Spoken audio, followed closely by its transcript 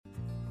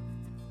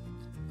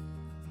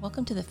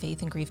Welcome to the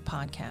Faith and Grief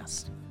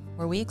podcast,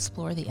 where we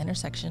explore the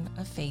intersection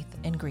of faith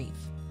and grief.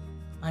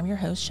 I'm your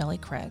host, Shelley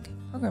Craig,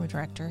 Program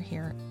Director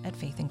here at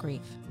Faith and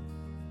Grief.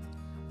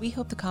 We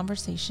hope the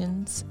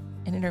conversations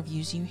and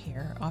interviews you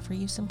hear offer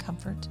you some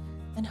comfort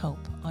and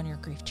hope on your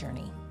grief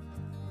journey.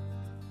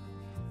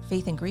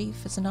 Faith and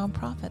Grief is a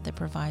nonprofit that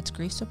provides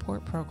grief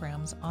support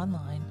programs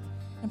online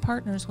and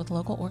partners with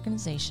local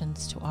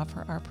organizations to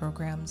offer our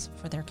programs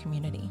for their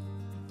community.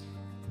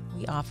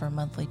 We offer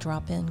monthly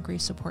drop-in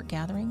grief support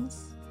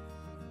gatherings,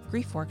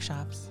 grief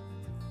workshops,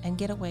 and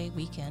getaway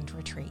weekend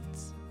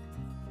retreats.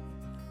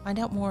 Find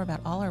out more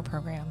about all our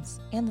programs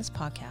and this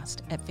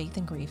podcast at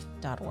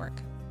faithandgrief.org.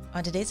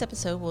 On today's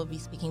episode, we'll be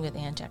speaking with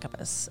Ann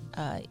Jacobus.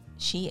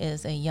 She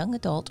is a young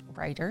adult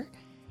writer,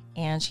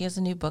 and she has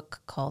a new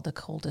book called The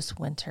Coldest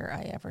Winter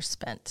I Ever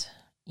Spent.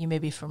 You may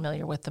be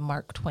familiar with the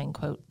Mark Twain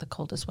quote, "The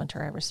coldest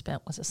winter I ever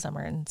spent was a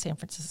summer in San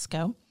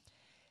Francisco."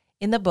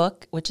 In the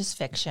book, which is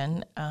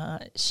fiction,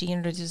 she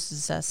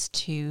introduces us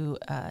to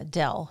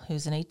Dell,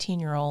 who's an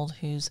 18-year-old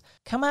who's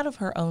come out of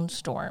her own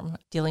storm,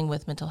 dealing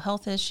with mental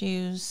health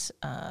issues,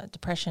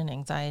 depression,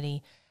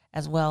 anxiety,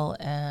 as well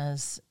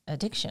as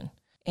addiction.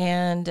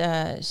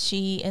 And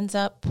she ends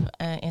up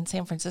in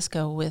San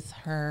Francisco with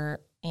her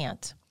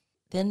aunt,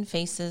 then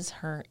faces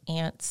her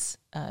aunt's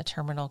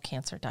terminal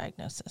cancer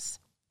diagnosis.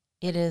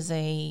 It is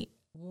a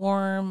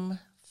warm,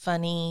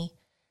 funny,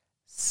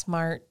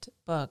 smart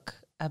book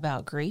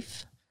about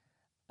grief,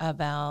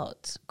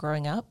 about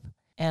growing up,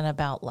 and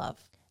about love.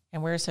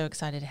 And we're so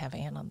excited to have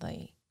Ann on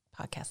the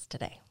podcast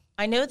today.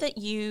 I know that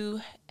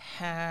you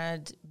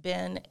had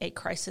been a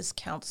crisis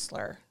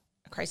counselor,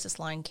 a crisis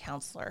line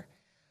counselor.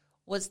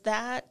 Was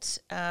that,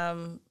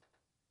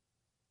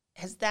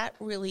 has that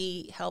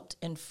really helped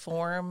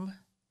inform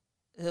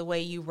the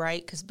way you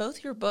write? Because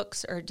both your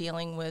books are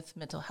dealing with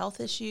mental health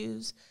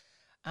issues,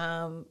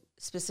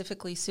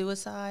 specifically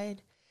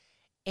suicide.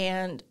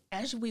 And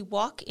as we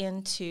walk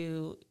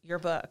into your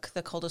book,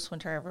 The Coldest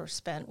Winter I Ever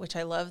Spent, which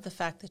I love the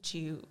fact that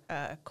you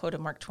quoted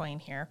Mark Twain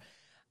here,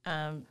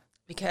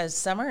 because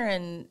summer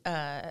in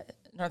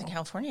Northern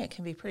California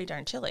can be pretty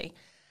darn chilly.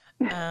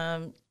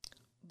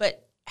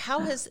 But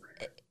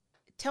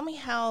tell me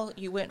how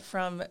you went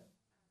from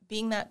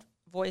being that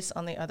voice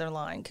on the other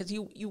line, because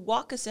you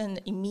walk us in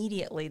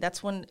immediately.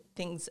 That's one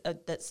things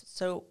that's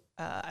so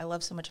I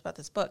love so much about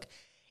this book.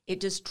 It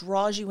just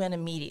draws you in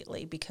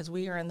immediately because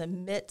we are in the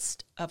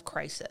midst of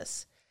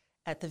crisis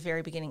at the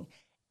very beginning.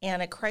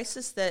 And a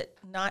crisis that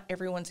not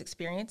everyone's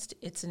experienced,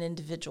 it's an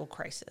individual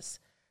crisis.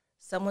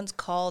 Someone's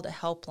called a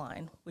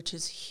helpline, which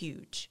is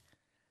huge.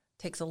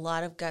 Takes a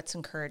lot of guts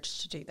and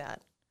courage to do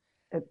that.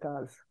 It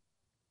does.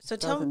 So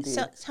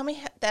tell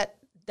me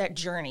that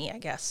journey, I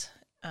guess.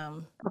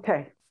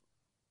 Okay.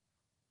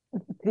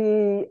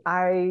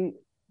 I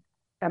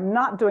am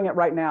not doing it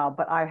right now,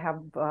 but I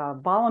have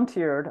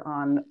volunteered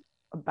on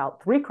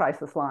about 3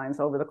 crisis lines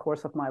over the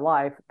course of my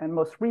life, and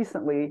most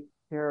recently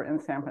here in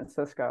San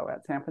Francisco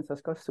at San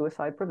Francisco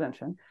Suicide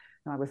Prevention.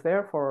 And I was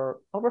there for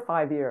over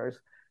 5 years.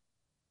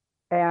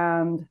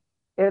 And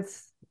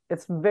it's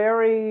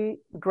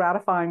very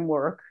gratifying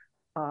work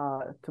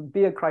to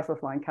be a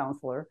crisis line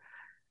counselor.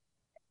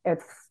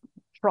 It's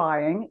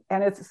trying,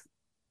 and it's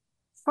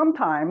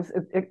sometimes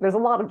there's a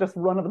lot of just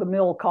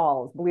run-of-the-mill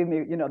calls. Believe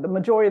me, the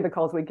majority of the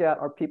calls we get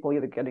are people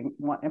either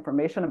want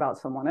information about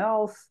someone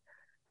else,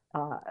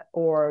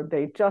 or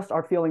they just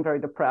are feeling very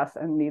depressed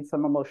and need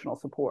some emotional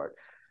support.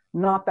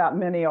 Not that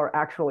many are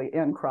actually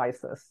in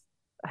crisis,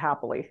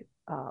 happily.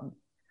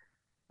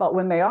 But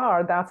when they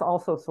are, that's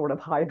also sort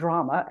of high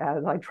drama,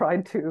 as I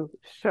tried to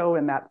show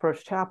in that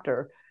first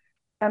chapter.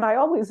 And I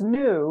always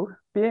knew,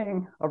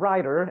 being a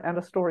writer and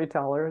a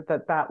storyteller,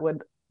 that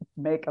would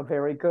make a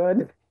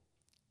good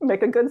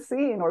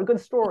scene or a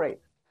good story.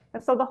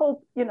 And so the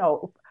whole,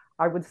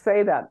 I would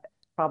say that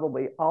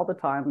probably all the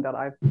time that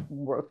I've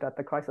worked at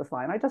the crisis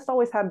line, I just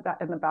always had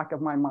that in the back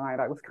of my mind.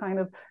 I was kind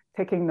of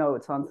taking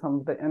notes on some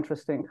of the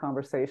interesting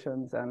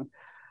conversations and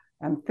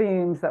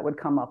themes that would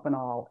come up and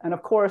all. And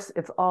of course,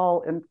 it's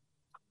all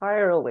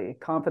entirely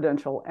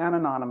confidential and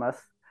anonymous.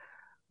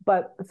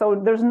 But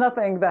so there's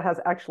nothing that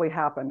has actually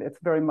happened. It's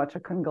very much a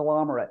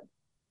conglomerate.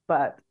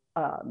 But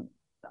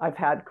I've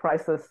had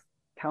crisis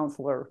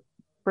counselor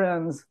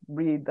friends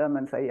read them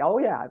and say, "Oh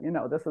yeah,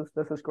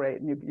 this is great,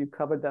 and you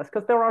covered this,"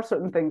 because there are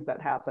certain things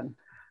that happen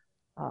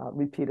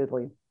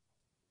repeatedly.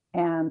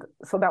 And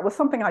so that was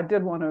something I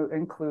did want to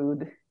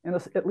include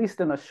at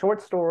least in a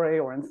short story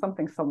or in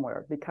something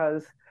somewhere,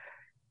 because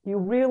you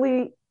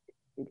really,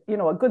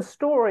 a good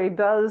story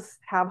does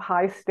have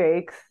high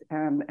stakes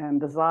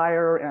and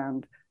desire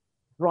and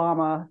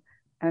drama,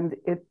 and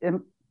it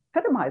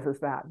epitomizes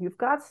that. You've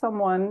got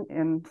someone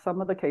in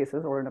some of the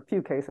cases, or in a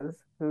few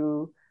cases,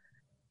 who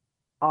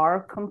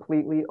are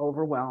completely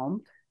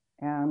overwhelmed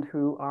and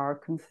who are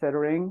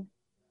considering,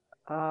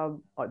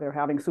 they're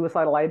having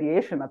suicidal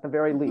ideation at the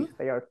very least.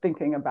 They are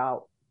thinking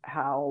about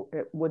how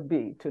it would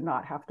be to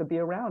not have to be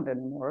around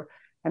anymore.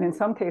 And in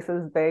some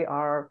cases, they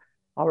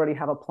already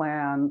have a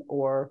plan,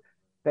 or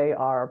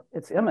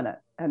it's imminent.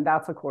 And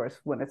that's, of course,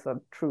 when it's a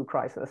true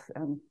crisis.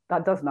 And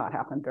that does not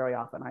happen very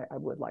often. I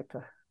would like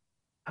to,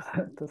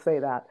 to say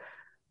that.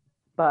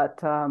 But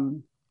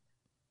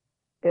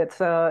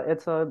it's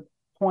a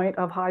point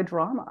of high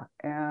drama.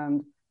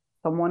 And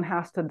someone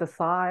has to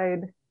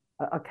decide,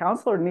 a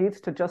counselor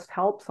needs to just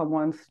help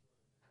someone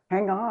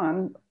hang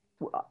on.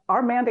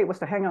 Our mandate was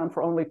to hang on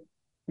for only,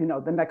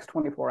 the next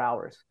 24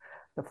 hours,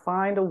 to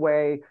find a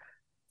way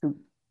to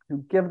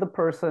give the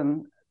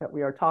person that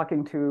we are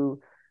talking to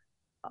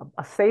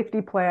a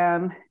safety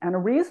plan and a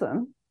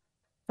reason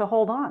to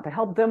hold on, to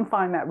help them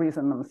find that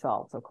reason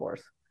themselves. Of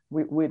course,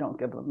 we don't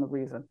give them the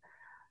reason,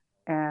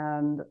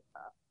 and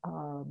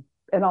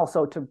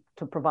also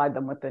to provide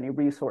them with any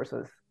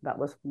resources. That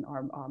was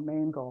our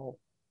main goal.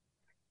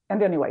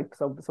 And anyway,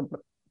 so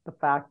the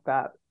fact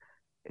that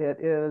it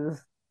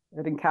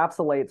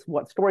encapsulates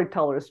what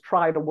storytellers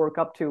try to work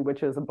up to,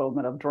 which is a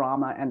moment of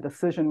drama and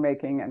decision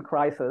making and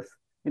crisis.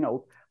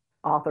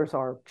 Authors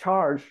are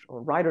charged,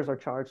 or writers are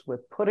charged,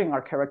 with putting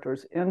our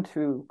characters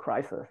into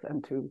crisis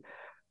and to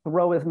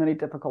throw as many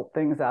difficult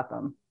things at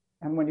them.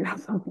 And when you have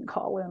someone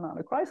call in on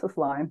a crisis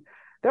line,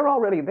 they're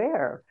already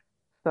there.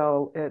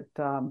 So it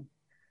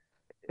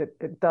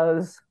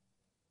does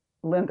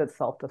lend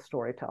itself to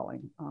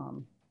storytelling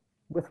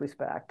with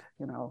respect,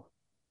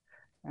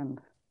 and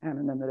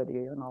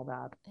anonymity and all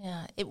that.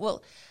 Yeah,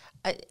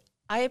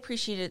 I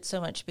appreciate it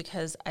so much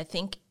because I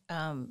think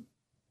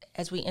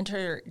as we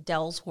enter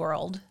Dell's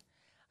world,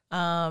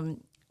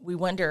 we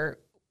wonder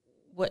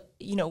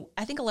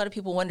I think a lot of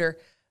people wonder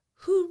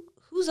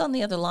who's on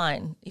the other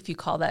line if you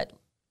call that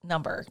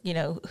number.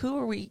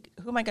 Who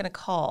am I going to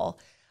call?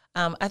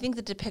 I think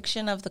the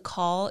depiction of the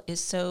call is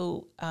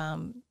so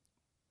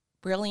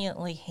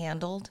brilliantly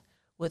handled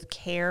with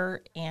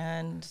care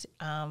and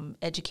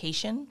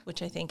education,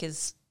 which I think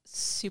is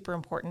super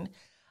important.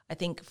 I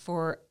think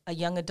for a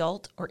young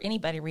adult or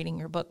anybody reading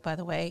your book, by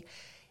the way,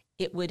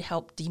 it would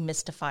help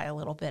demystify a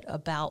little bit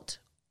about,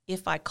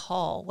 if I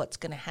call, what's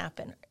going to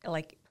happen.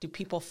 Like, do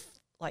people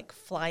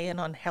fly in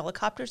on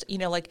helicopters? We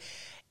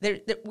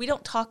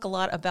don't talk a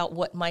lot about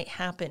what might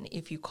happen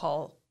if you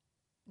call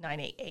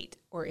 988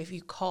 or if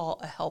you call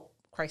a help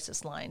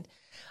crisis line.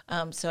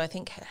 So I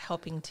think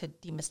helping to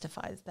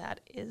demystify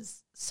that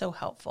is so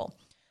helpful.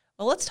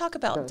 Well, let's talk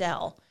about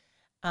Dell.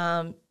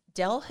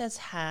 Dell has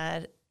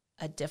had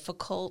a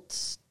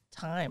difficult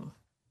time.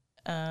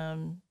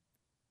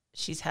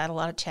 She's had a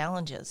lot of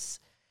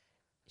challenges.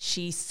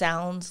 She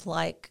sounds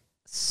like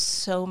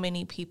so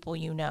many people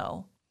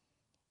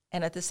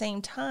and at the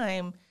same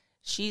time,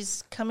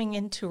 she's coming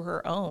into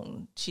her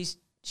own. She's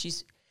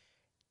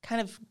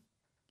kind of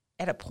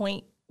at a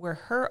point where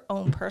her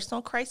own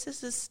personal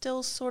crisis is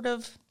still sort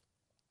of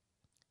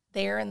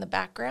there in the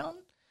background,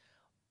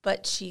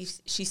 but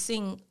she's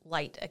seeing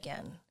light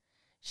again.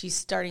 She's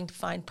starting to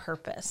find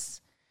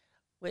purpose,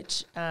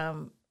 which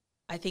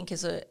I think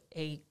is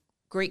a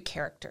great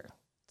character.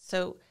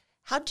 So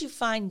how did you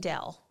find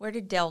Dell? Where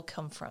did Dell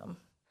come from?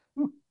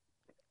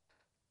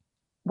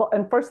 Well,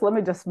 and first, let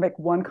me just make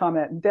one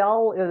comment.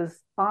 Dell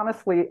is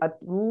honestly a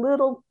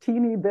little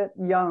teeny bit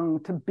young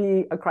to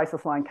be a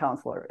crisis line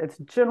counselor. It's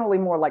generally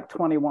more like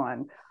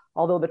 21,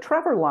 although the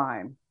Trevor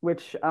line,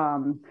 which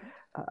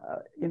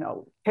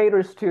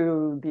caters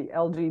to the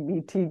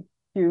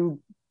LGBTQ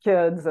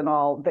kids and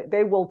all,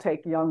 they will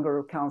take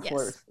younger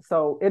counselors. Yes.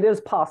 So it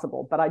is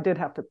possible, but I did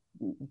have to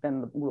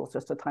bend the rules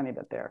just a tiny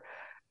bit there.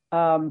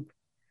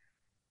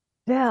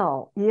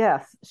 Dell,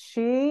 yes,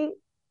 she,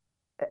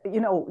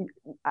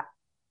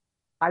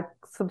 I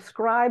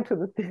subscribe to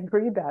the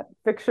theory that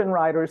fiction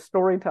writers,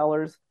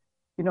 storytellers,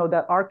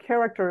 that our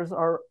characters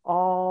are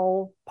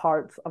all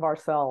parts of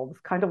ourselves.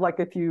 Kind of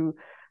like if you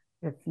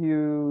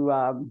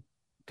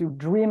do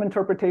dream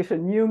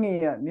interpretation,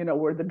 Jungian,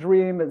 where the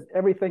dream is,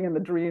 everything in the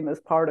dream is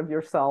part of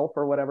yourself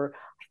or whatever.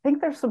 I think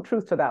there's some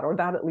truth to that, or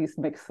that at least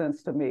makes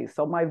sense to me.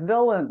 So my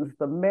villains,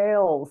 the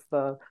males,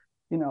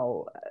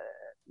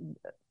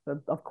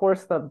 of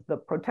course, the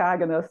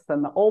protagonists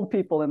and the old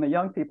people and the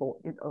young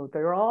people,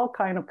 they're all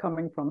kind of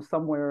coming from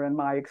somewhere in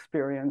my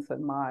experience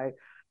and my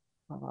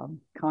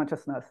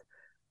consciousness.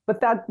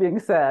 But that being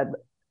said,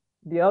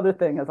 the other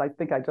thing, as I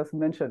think I just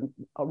mentioned,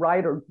 a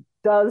writer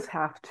does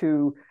have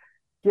to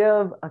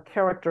give a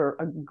character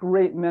a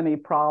great many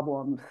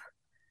problems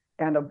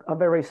and a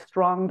very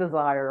strong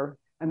desire,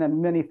 and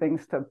then many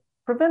things to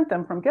prevent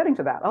them from getting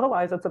to that.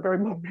 Otherwise, it's a very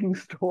boring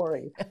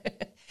story.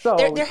 So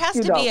there has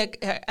to be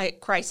a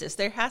crisis.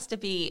 There has to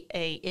be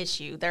a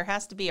issue. There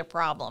has to be a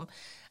problem.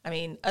 I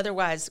mean,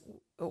 otherwise,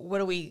 what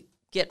do we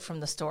get from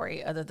the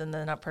story other than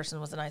that person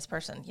was a nice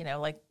person?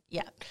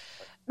 Yeah.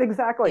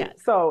 Exactly. Yeah.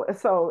 So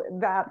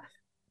that,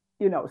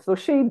 so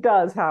she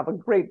does have a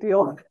great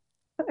deal.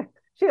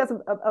 She has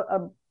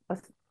a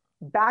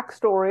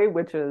backstory,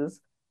 which is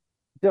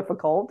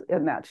difficult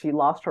in that she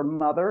lost her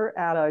mother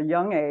at a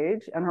young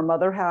age, and her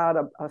mother had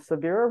a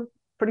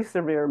pretty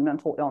severe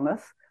mental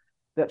illness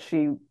that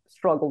she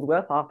struggled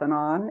with off and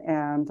on.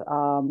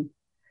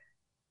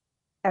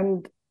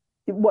 And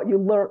what you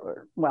learn,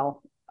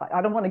 well,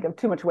 I don't want to give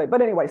too much away,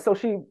 but anyway, so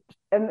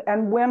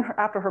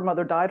after her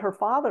mother died, her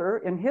father,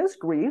 in his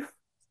grief,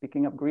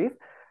 speaking of grief,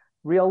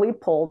 really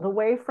pulled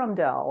away from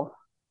Dell,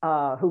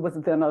 who was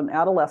then an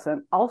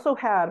adolescent, also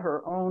had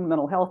her own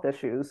mental health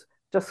issues,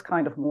 just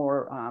kind of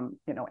more,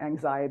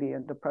 anxiety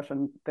and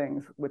depression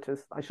things, which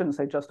is, I shouldn't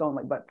say just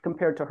only, but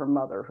compared to her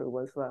mother, who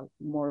was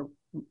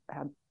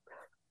had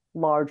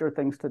larger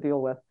things to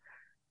deal with.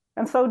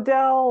 And so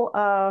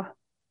Dell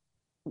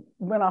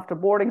went off to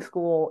boarding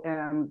school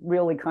and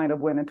really kind of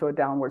went into a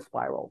downward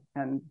spiral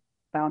and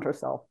found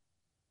herself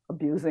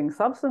abusing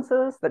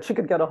substances that she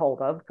could get a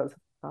hold of, because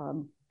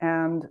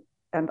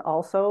and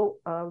also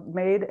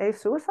made a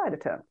suicide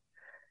attempt,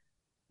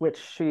 which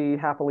she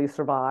happily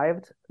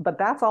survived. But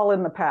that's all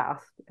in the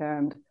past.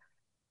 And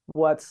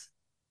we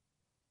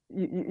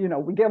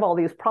give all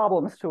these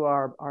problems to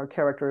our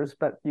characters,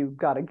 but you've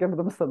got to give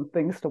them some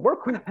things to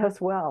work with as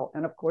well.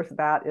 And of course,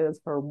 that is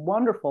her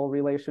wonderful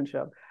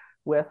relationship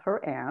with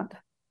her aunt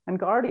and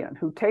guardian,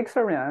 who takes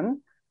her in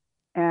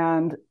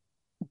and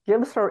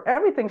gives her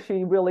everything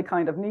she really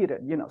kind of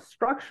needed,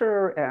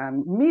 structure,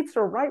 and meets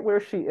her right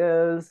where she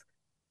is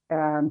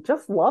and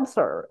just loves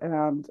her.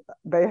 And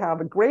they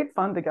have a great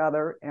fun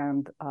together.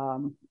 And,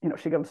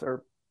 she gives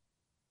her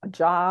a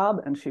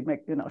job, and she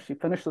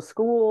finishes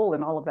school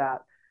and all of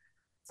that.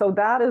 So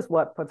that is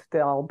what puts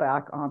Dell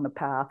back on the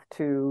path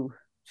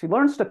she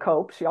learns to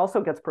cope. She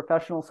also gets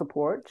professional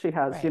support. She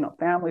has, right.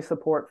 Family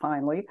support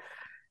finally.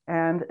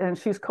 And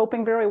she's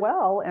coping very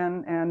well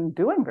and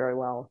doing very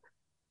well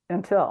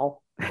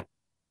until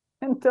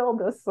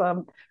this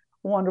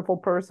wonderful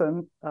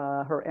person,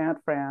 her Aunt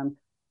Fran,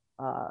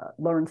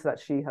 learns that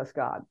she has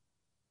got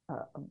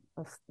a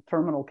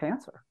terminal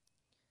cancer.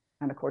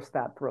 And of course,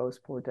 that throws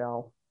poor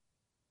Dell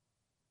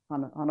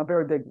on a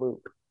very big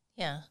loop.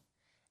 Yeah.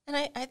 And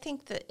I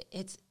think that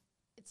it's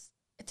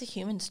a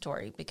human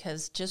story,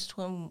 because just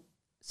when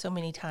so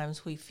many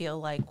times we feel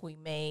like we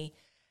may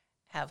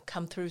have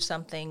come through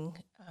something,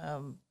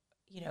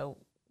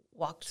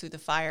 walked through the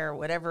fire,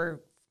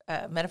 whatever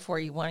metaphor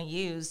you want to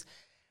use,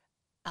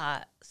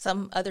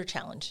 some other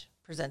challenge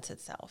presents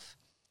itself.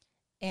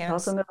 And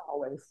doesn't it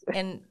always?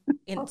 And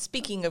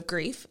speaking of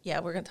grief, yeah,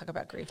 we're going to talk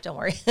about grief. Don't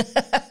worry.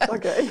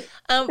 Okay.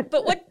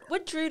 But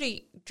what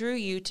drew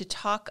you to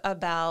talk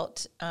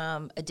about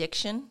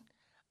addiction,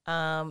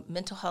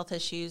 mental health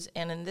issues,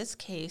 and in this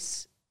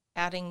case,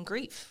 adding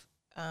grief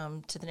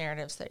to the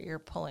narratives that you're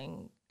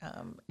pulling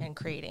and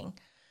creating?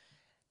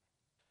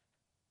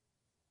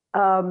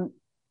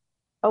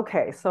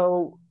 Okay,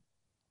 so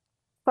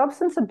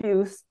substance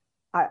abuse,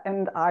 I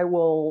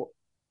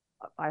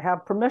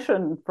have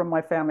permission from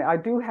my family. I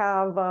do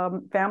have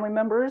family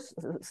members,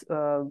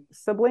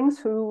 siblings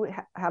who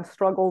have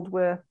struggled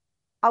with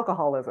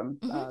alcoholism,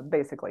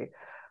 basically.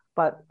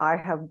 But I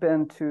have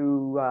been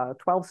to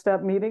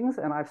 12-step meetings,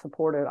 and I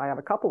have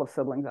a couple of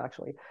siblings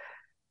actually.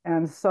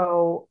 And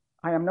so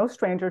I am no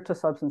stranger to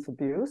substance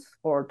abuse,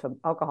 or to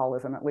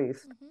alcoholism at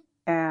least.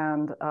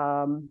 And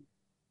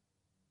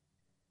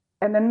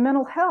then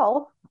mental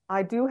health,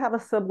 I do have a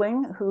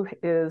sibling who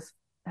has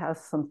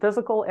some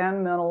physical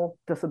and mental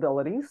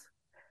disabilities.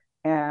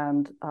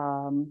 And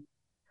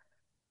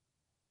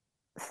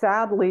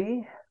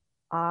sadly,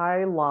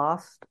 I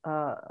lost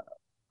a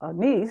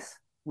niece,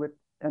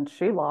 and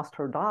she lost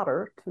her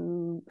daughter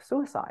to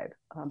suicide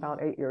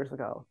about 8 years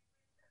ago.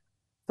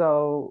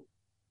 So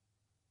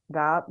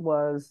that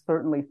was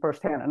certainly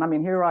firsthand. And I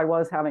mean, here I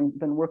was, having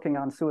been working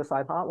on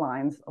suicide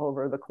hotlines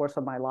over the course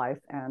of my life,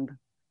 and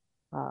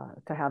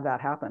to have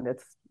that happen,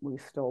 we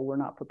still were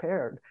not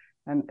prepared.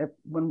 And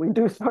when we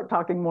do start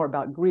talking more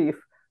about grief,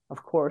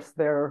 of course,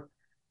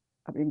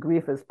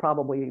 grief is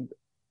probably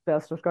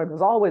best described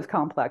as always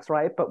complex,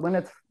 right? But when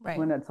it's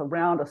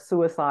around a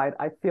suicide,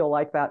 I feel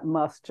like that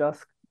must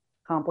just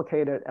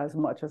complicate it as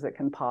much as it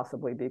can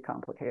possibly be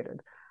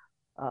complicated.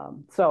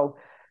 But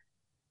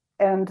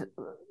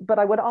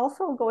I would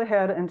also go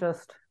ahead and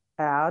just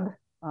add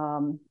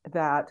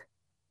that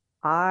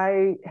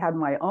I had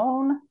my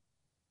own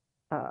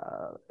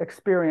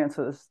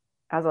experiences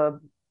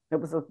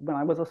when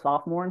I was a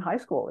sophomore in high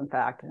school, in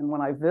fact. And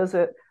when I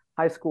visit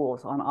high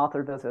schools on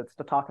author visits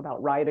to talk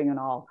about writing and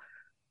all,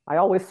 I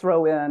always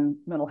throw in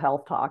mental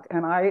health talk.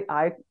 And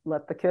I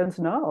let the kids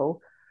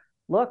know,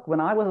 look, when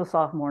I was a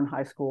sophomore in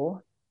high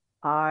school,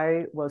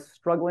 I was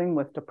struggling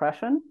with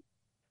depression,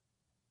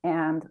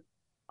 and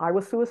I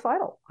was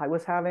suicidal. I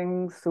was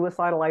having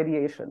suicidal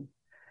ideation.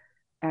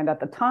 And at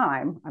the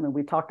time, I mean,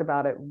 we talked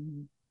about it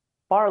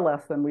far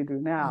less than we do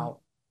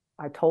now.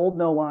 I told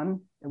no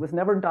one. It was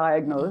never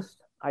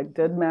diagnosed. I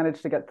did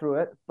manage to get through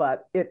it,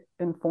 but it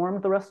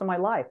informed the rest of my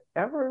life.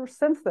 Ever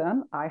since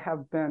then, I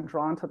have been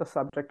drawn to the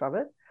subject of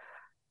it,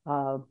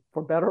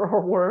 for better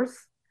or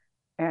worse,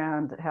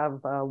 and have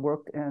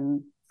worked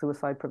in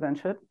suicide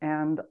prevention,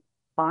 and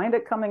find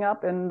it coming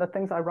up in the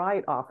things I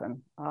write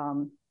often.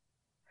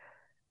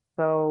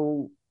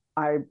 So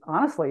I'm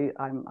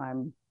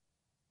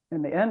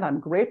in the end, I'm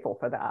grateful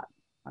for that.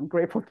 I'm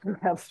grateful to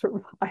have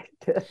survived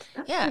it.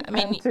 Yeah, I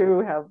mean, to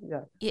have,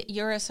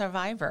 you're a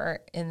survivor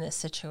in this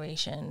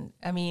situation.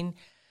 I mean,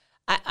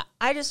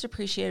 I just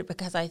appreciate it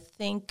because I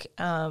think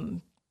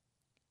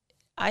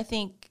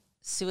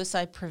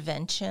suicide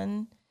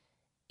prevention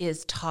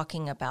is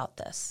talking about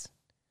this,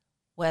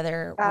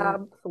 whether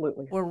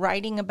Absolutely. we're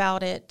writing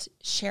about it,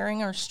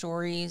 sharing our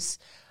stories.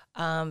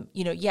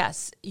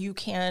 Yes, you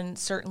can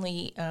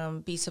certainly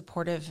be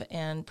supportive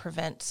and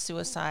prevent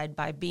suicide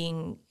by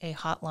being a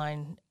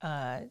hotline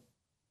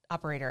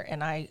operator.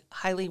 And I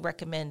highly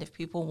recommend if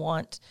people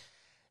want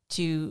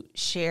to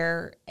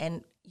share,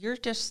 and you're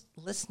just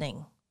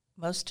listening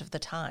most of the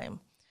time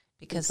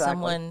because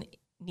someone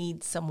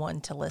needs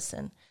someone to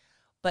listen.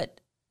 But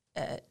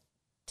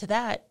to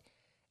that,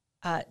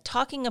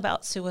 talking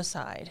about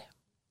suicide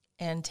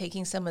and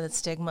taking some of the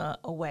stigma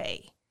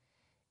away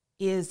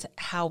is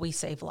how we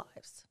save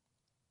lives.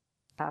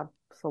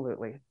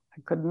 Absolutely.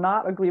 I could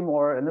not agree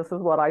more. And this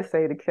is what I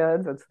say to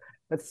kids. It's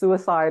that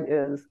suicide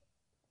is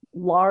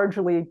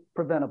largely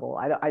preventable.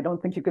 I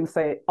don't think you can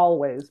say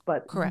always,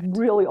 but Correct.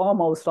 Really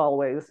almost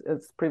always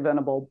it's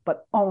preventable,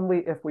 but only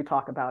if we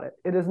talk about it.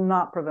 It is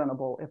not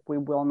preventable if we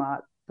will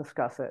not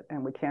discuss it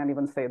and we can't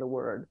even say the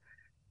word.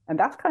 And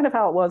that's kind of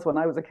how it was when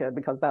I was a kid,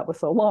 because that was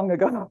so long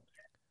ago.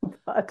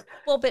 but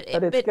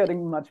it's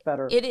getting much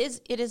better. It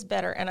is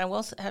better. And I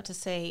will have to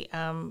say,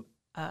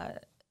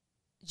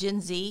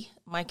 Gen Z,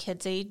 my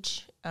kids'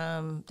 age,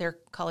 they're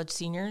college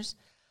seniors,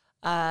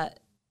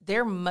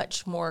 they're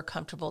much more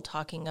comfortable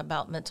talking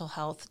about mental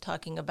health,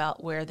 talking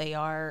about where they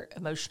are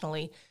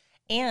emotionally.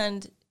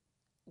 And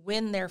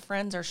when their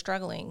friends are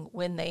struggling,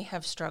 when they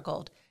have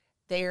struggled,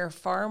 they are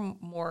far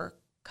more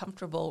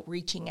comfortable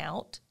reaching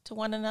out to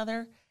one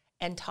another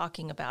and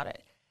talking about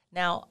it.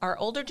 Now, our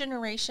older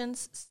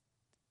generations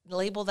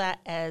label that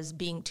as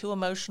being too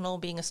emotional,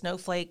 being a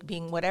snowflake,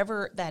 being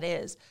whatever that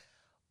is.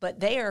 But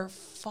they are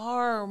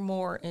far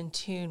more in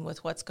tune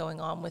with what's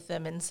going on with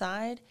them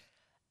inside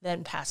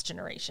than past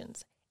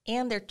generations.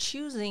 And they're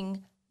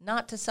choosing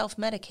not to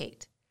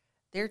self-medicate.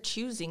 They're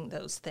choosing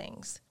those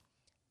things.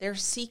 They're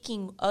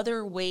seeking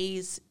other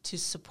ways to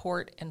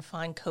support and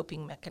find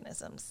coping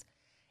mechanisms,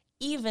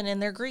 even in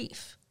their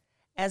grief.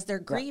 As they're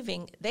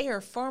grieving, they are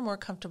far more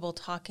comfortable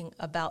talking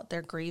about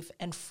their grief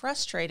and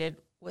frustrated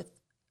with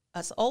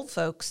us old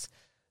folks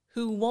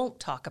who won't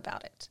talk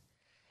about it.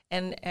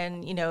 And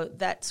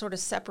that sort of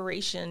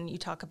separation you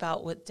talk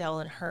about with Dell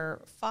and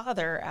her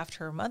father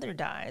after her mother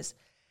dies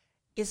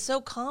is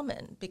so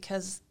common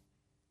because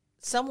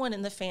someone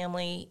in the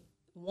family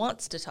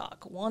wants to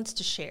talk, wants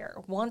to share,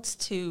 wants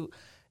to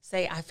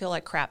say, I feel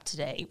like crap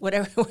today,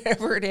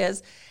 whatever it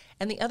is.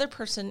 And the other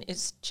person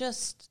is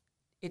just,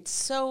 it's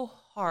so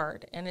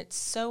hard and it's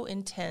so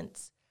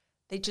intense,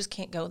 they just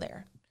can't go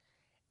there.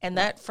 And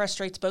that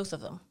frustrates both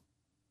of them.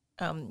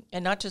 And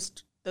not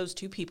just those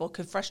two people,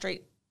 could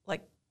frustrate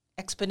like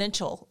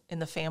exponential in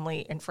the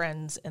family and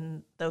friends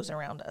and those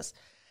around us.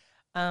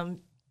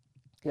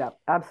 Yeah,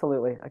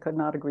 absolutely. I could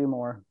not agree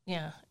more.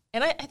 Yeah.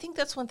 And I think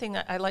that's one thing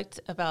that I liked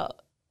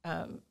about,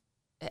 and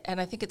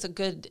I think it's a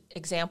good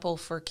example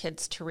for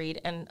kids to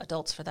read and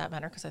adults for that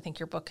matter, because I think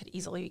your book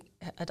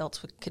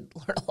adults could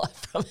learn a lot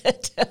from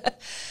it,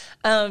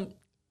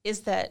 is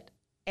that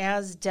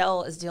as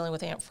Dell is dealing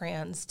with Aunt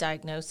Fran's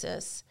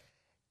diagnosis,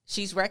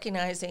 she's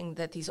recognizing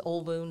that these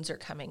old wounds are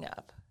coming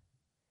up.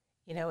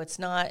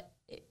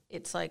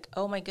 It's like,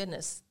 oh my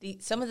goodness,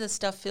 some of this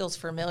stuff feels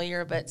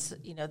familiar, but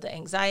the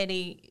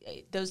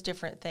anxiety, those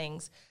different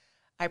things.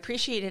 I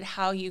appreciated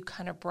how you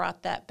kind of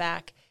brought that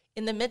back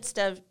in the midst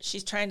of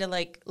she's trying to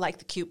like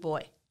the cute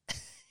boy,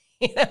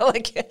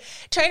 like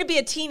trying to be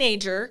a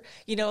teenager,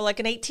 like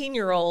an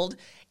 18-year-old,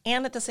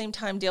 and at the same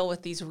time deal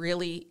with these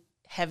really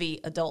heavy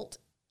adult,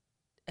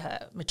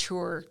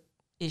 mature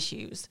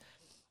issues.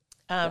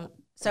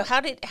 So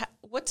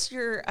what's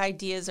your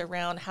ideas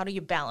around how do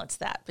you balance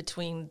that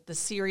between the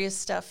serious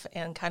stuff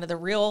and kind of the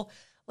real,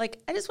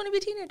 like, I just want to be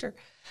a teenager?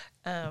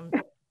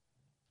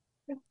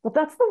 Well,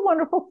 that's the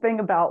wonderful thing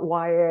about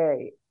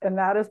YA. And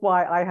that is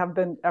why I have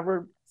been,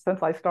 ever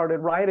since I started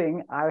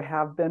writing, I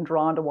have been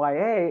drawn to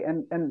YA.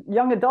 And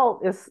young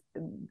adult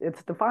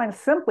it's defined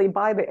simply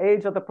by the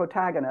age of the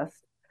protagonist,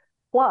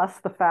 plus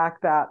the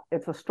fact that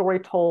it's a story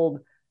told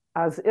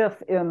as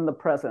if in the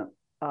present.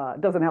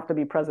 It doesn't have to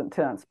be present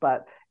tense,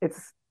 but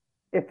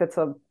if it's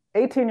a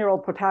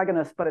 18-year-old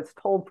protagonist, but it's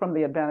told from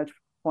the vantage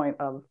point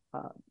of,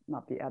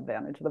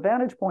 the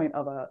vantage point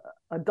of a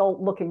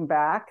adult looking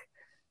back,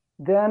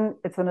 then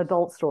it's an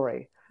adult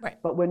story. Right.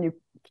 But when you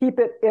keep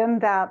it in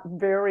that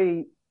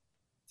very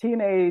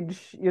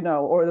teenage,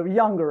 or the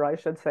younger, I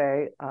should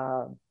say,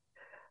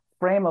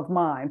 frame of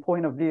mind,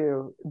 point of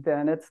view,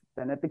 then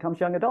it becomes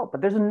young adult.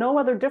 But there's no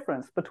other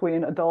difference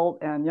between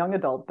adult and young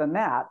adult than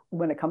that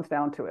when it comes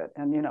down to it.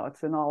 And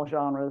it's in all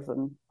genres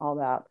and all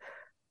that.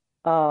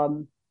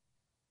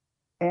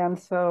 And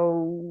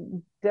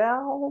so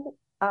Dell,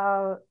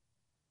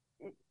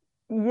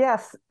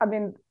 yes, I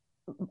mean,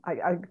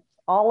 I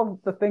all of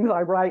the things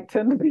I write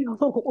tend to be a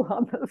little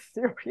on the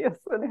serious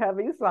and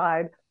heavy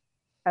side.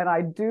 And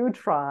I do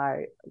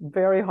try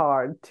very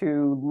hard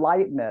to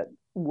lighten it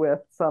with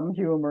some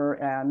humor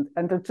and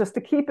just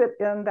to keep it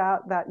in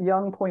that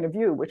young point of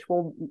view, which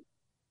will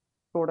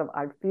sort of,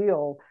 I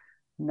feel,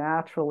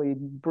 naturally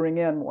bring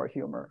in more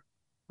humor.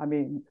 I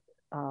mean,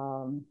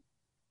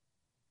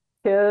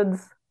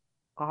 kids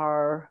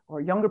or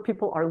younger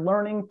people are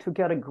learning to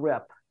get a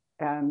grip.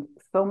 And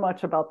so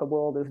much about the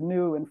world is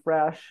new and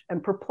fresh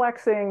and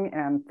perplexing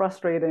and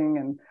frustrating.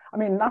 And I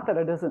mean, not that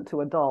it isn't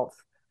to adults,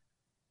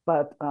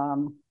 but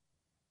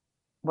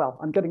well,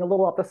 I'm getting a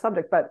little off the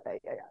subject, but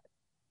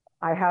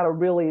I had a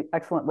really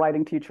excellent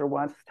writing teacher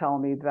once tell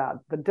me that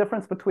the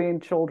difference between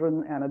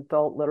children and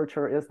adult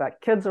literature is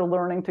that kids are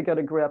learning to get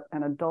a grip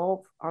and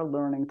adults are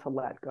learning to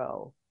let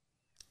go.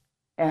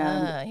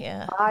 And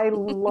Yeah. I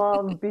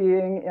love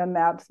being in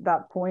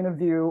that point of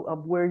view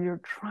of where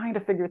you're trying to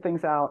figure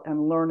things out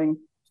and learning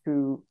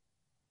to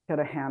get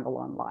a handle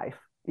on life,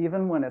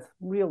 even when it's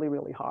really,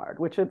 really hard,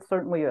 which it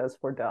certainly is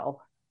for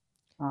Dell.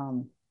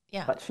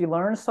 Yeah. But she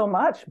learns so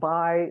much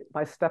by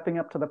stepping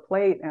up to the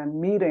plate and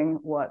meeting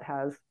what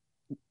has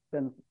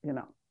been,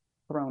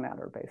 thrown at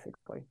her,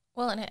 basically.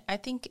 Well, and I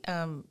think,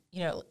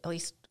 at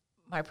least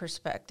my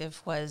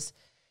perspective was,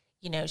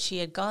 she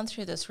had gone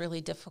through this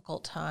really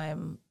difficult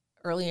time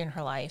early in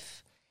her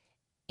life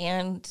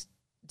and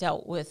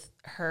dealt with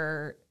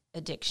her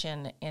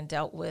addiction and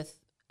dealt with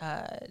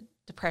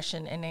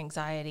depression and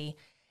anxiety,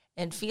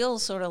 and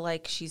feels sort of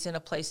like she's in a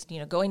place,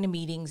 going to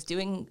meetings,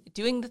 doing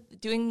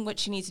what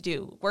she needs to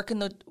do, work in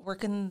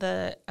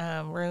the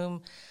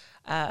room,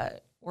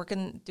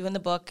 doing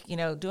the book,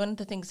 doing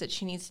the things that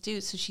she needs to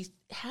do. So she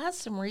has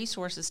some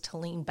resources to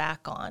lean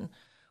back on,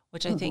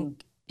 which I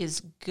think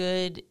is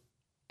good.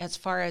 As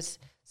far as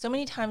so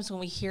many times when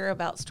we hear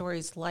about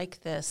stories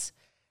like this,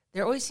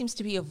 there always seems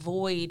to be a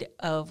void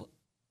of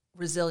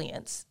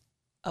resilience,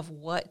 of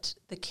what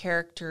the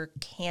character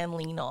can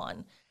lean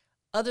on,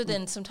 other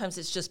than sometimes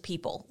it's just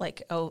people,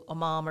 like, a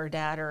mom or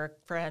dad or a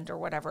friend or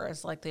whatever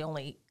is like the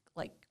only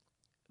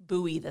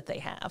buoy that they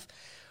have.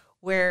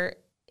 Where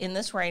in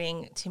this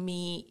writing, to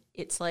me,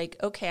 it's like,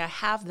 okay, I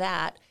have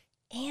that,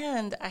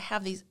 and I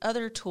have these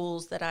other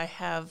tools that I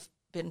have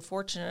been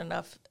fortunate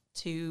enough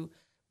to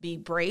be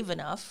brave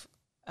enough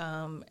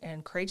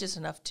and courageous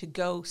enough to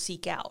go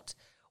seek out,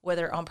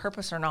 whether on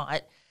purpose or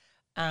not.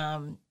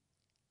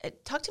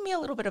 Talk to me a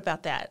little bit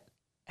about that,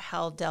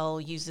 how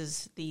Dell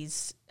uses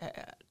these,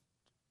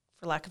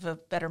 for lack of a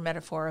better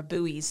metaphor,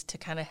 buoys to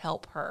kind of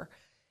help her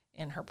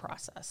in her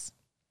process.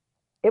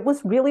 It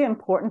was really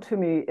important to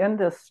me in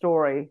this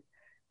story,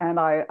 and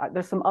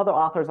there's some other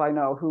authors I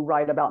know who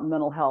write about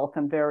mental health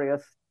in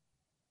various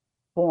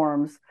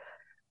forms,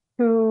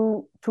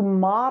 to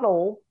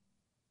model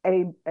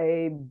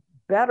a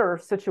better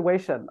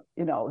situation.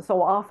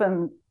 So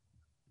often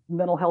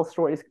mental health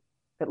stories,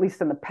 at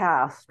least in the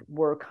past,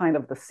 were kind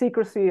of the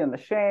secrecy and the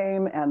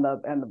shame and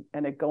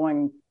it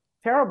going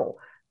terrible.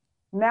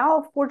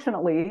 Now,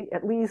 fortunately,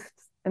 at least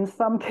in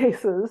some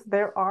cases,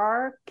 there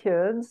are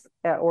kids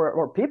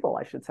or people,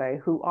 I should say,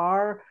 who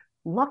are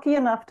lucky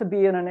enough to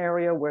be in an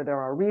area where there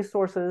are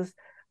resources,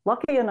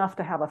 lucky enough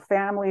to have a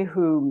family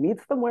who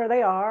meets them where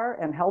they are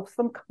and helps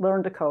them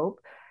learn to cope,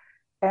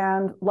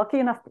 and lucky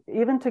enough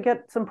even to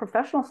get some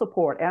professional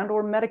support and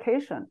or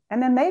medication.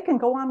 And then they can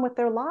go on with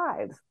their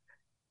lives.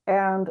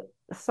 And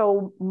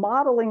so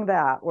modeling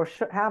that, or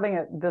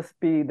having this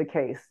be the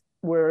case,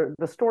 where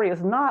the story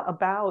is not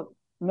about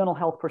mental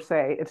health per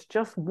se, it's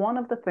just one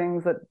of the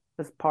things that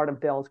is part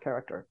of Dell's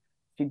character.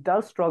 She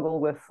does struggle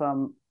with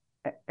some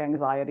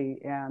anxiety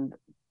and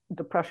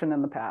depression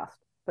in the past,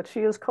 but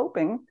she is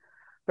coping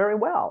very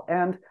well.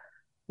 And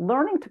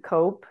learning to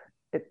cope,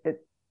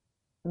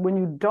 when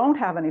you don't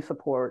have any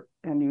support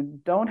and you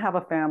don't have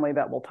a family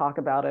that will talk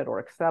about it or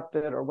accept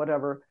it or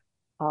whatever,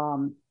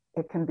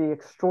 it can be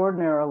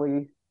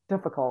extraordinarily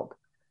difficult.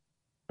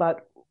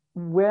 But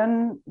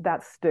when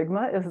that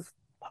stigma is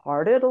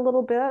parted a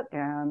little bit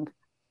and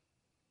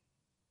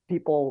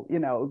people,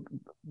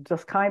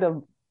 just kind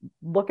of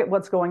look at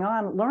what's going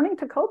on, learning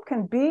to cope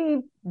can be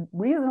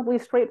reasonably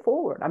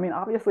straightforward. I mean,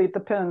 obviously it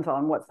depends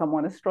on what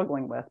someone is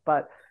struggling with,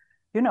 but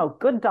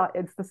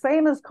it's the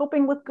same as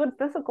coping with good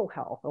physical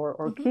health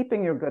or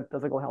keeping your good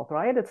physical health,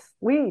 right? It's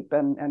sleep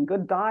and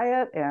good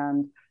diet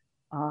and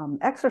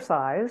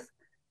exercise,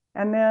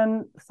 and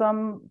then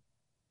some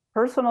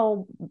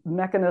personal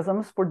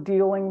mechanisms for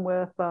dealing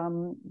with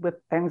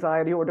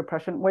anxiety or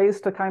depression, ways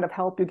to kind of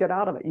help you get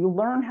out of it. You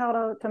learn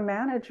how to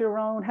manage your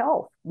own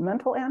health,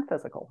 mental and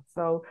physical.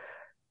 So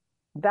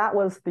that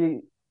was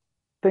the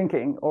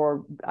thinking,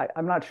 or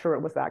I'm not sure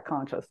it was that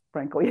conscious,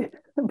 frankly,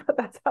 but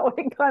that's how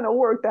it kind of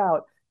worked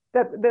out.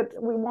 That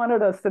we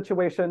wanted a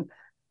situation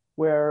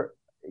where,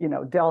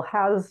 Dell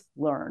has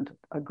learned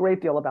a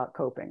great deal about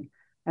coping.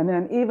 And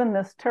then even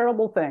this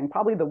terrible thing,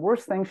 probably the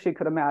worst thing she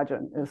could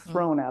imagine, is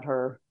thrown at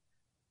her.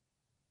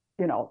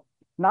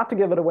 Not to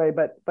give it away,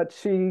 but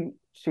she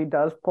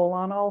does pull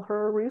on all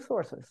her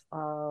resources.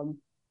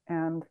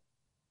 And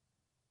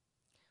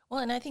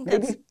I think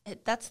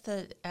that's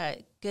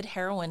the good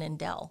heroine in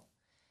Dell.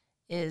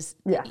 Is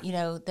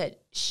that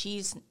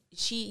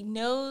she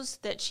knows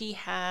that she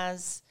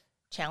has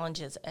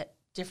challenges at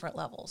different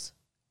levels,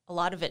 a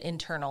lot of it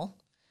internal,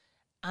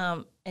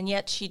 And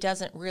yet she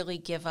doesn't really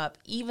give up.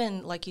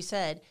 Even, like you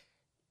said,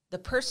 the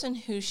person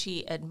who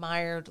she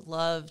admired,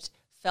 loved,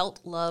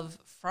 felt love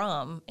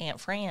from, Aunt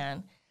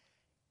Fran,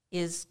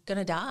 is going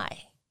to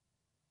die.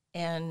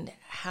 And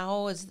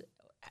how is,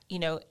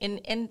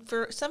 and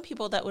for some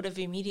people that would have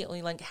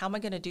immediately like, how am I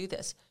going to do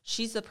this?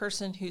 She's the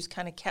person who's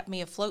kind of kept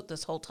me afloat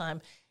this whole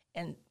time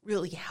and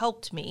really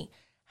helped me.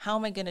 How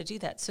am I going to do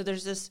that? So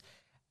there's this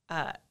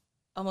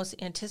almost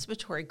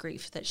anticipatory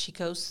grief that she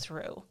goes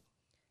through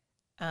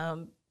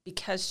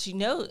because she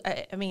knows,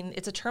 I mean,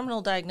 it's a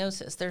terminal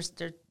diagnosis.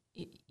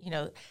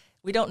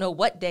 We don't know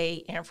what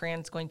day Aunt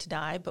Fran's going to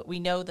die, but we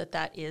know that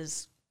that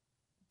is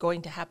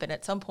going to happen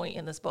at some point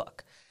in this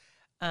book.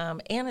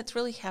 And it's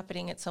really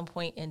happening at some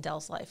point in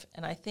Del's life.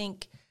 And I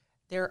think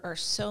there are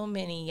so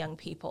many young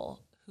people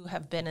who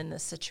have been in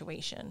this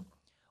situation,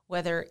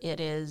 whether it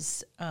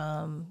is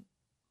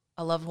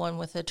a loved one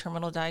with a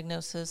terminal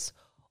diagnosis,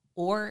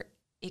 or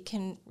it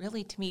can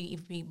really, to me,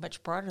 even be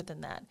much broader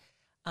than that.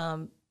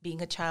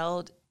 Being a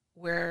child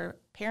where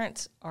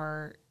parents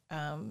are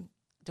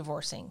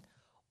divorcing,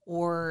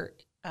 or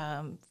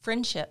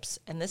friendships,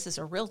 and this is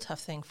a real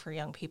tough thing for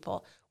young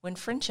people, when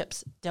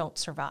friendships don't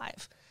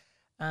survive.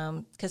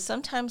 Because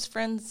sometimes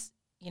friends,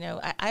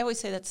 I always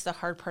say that's the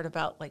hard part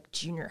about like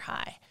junior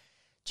high.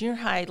 Junior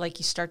high, like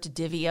you start to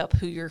divvy up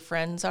who your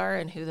friends are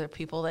and who the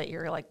people that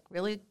you're like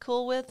really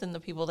cool with and the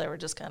people that were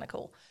just kind of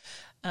cool.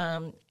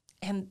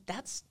 And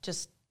that's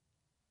just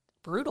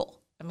brutal.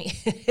 I mean,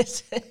 it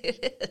is.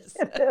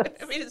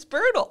 I mean, it's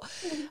brutal.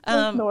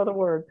 There's no other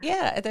word.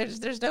 Yeah,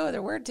 there's no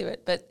other word to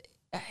it. But,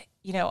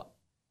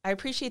 I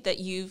appreciate that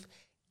you've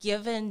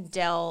given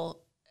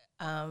Del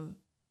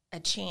a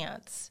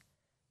chance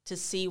to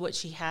see what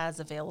she has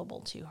available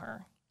to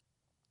her.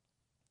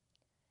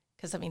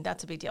 Because, I mean,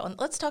 that's a big deal. And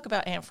let's talk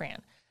about Aunt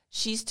Fran.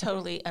 She's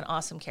totally an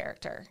awesome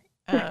character.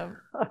 I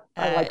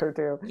like her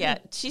too. Yeah,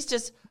 she's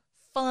just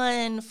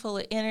fun, full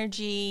of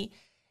energy,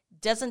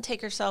 doesn't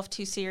take herself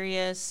too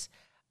serious,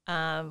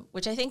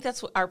 which I think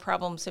that's our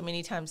problem so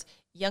many times.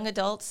 Young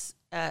adults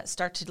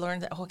start to learn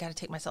that, I got to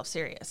take myself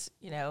serious,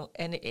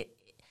 and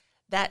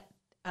that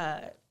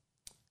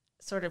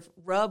sort of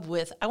rub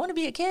with, I want to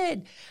be a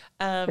kid.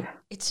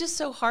 It's just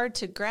so hard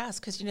to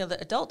grasp because, the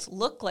adults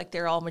look like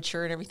they're all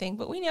mature and everything,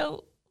 but we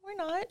know we're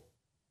not.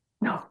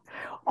 No.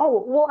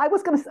 Oh, well, I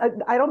was going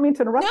to, I don't mean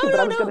to interrupt you, but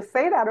I was going to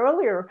say that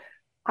earlier.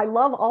 I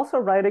love also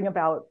writing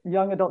about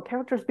young adult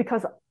characters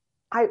because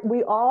I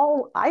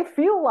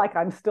feel like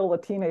I'm still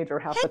a teenager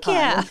half the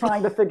time and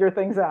trying to figure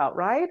things out,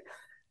 right?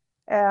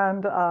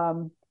 And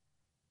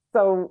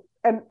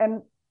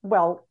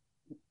well,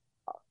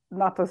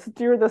 not to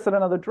steer this in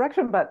another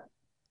direction, but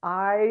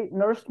I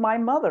nursed my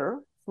mother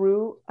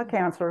through a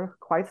cancer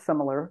quite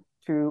similar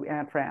to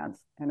Aunt Fran's.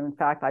 And in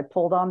fact, I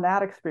pulled on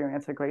that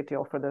experience a great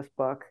deal for this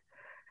book.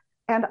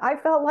 And I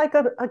felt like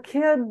a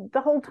kid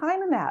the whole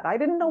time in that. I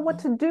didn't know what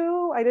to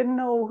do. I didn't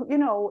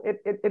know,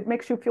 it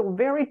makes you feel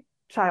very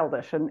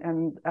childish.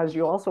 And as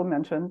you also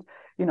mentioned,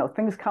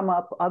 things come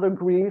up, other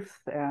griefs,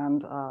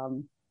 and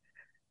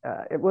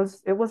it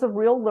was a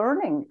real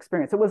learning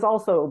experience. It was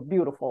also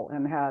beautiful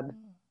and had,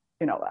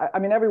 I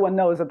mean, everyone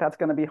knows that that's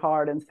going to be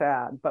hard and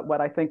sad. But what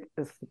I think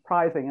is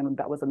surprising, and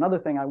that was another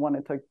thing I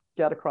wanted to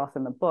get across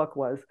in the book,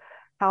 was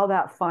how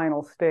that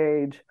final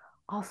stage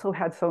also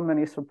had so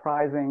many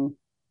surprising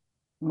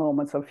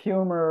moments of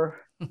humor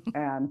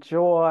and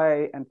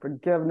joy and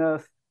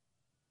forgiveness,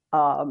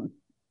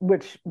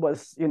 which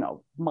was,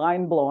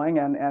 mind blowing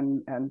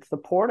and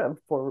supportive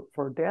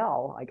for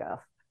Del, I guess.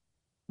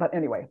 But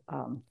anyway,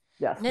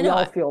 yes, we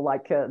all feel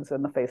like kids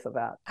in the face of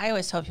that. I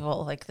always tell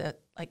people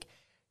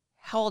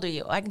how old are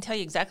you? I can tell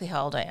you exactly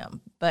how old I am,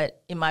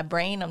 but in my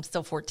brain, I'm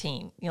still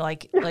 14.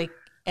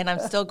 And I'm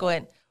still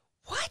going,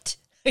 what?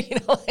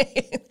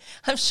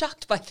 I'm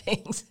shocked by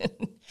things.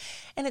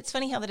 And it's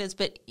funny how that is.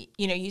 But,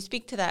 you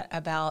speak to that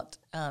about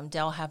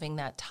Del having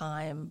that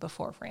time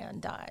before Fran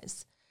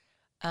dies.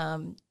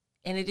 And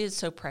it is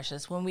so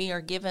precious when we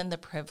are given the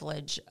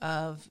privilege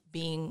of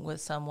being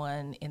with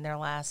someone in their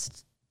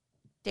last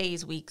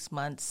days, weeks,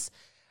 months.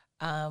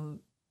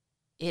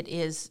 It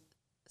is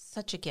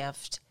such a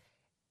gift.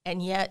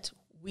 And yet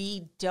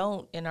we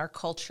don't in our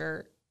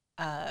culture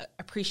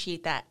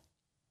appreciate that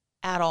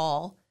at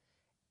all,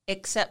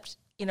 except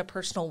in a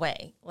personal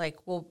way. Like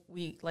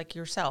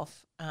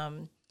yourself,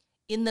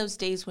 in those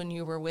days when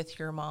you were with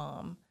your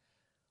mom,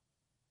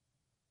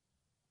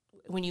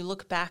 when you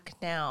look back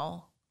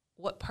now,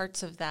 what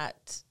parts of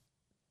that,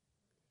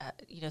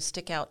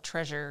 stick out,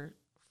 treasure,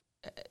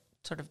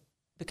 sort of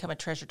become a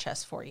treasure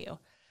chest for you?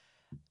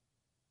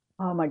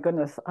 Oh my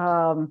goodness.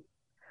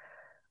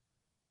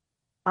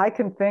 I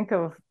can think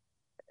of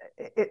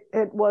it.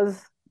 It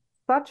was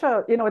such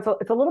a,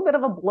 it's a little bit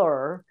of a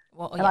blur.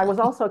 Well, and I was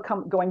also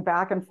going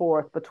back and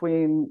forth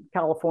between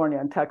California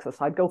and Texas.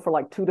 I'd go for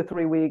like 2 to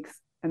 3 weeks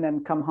and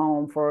then come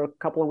home for a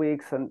couple of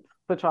weeks and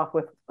switch off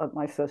with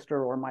my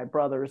sister or my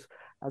brothers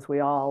as we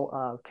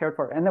all cared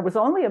for her. And there was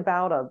only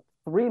about a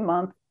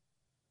 3-month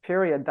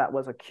period that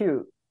was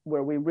acute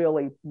where we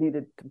really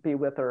needed to be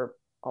with her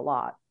a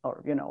lot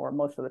or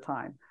most of the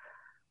time.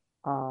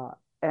 Uh,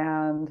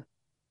 and,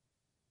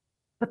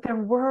 but there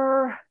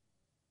were,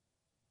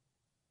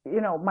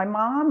 my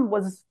mom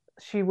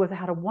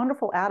had a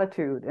wonderful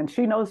attitude, and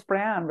she knows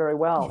Fran very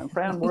well, and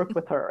Fran worked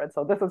with her. And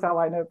so this is how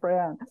I know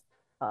Fran.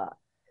 Uh,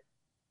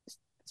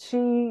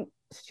 she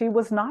she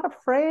was not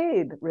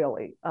afraid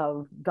really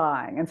of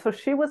dying. And so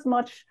she was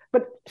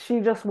but she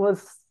just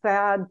was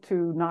sad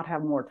to not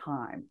have more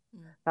time.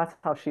 That's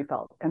how she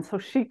felt. And so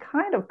she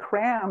kind of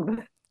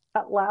crammed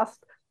that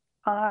last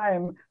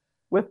time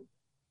with,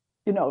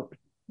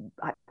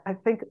 I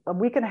think a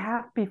week and a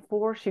half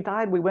before she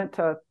died, we went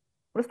to,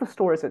 what is the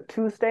store? Is it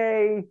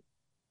Tuesday?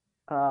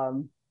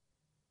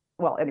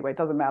 Well, anyway, it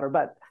doesn't matter,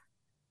 but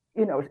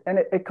and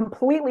it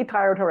completely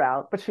tired her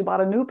out, but she bought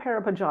a new pair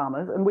of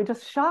pajamas and we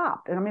just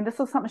shopped. And I mean, this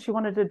was something she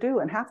wanted to do.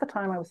 And half the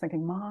time I was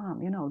thinking, Mom,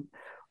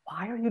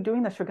 why are you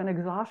doing this? You're going to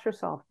exhaust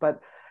yourself. But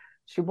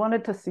she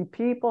wanted to see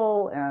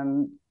people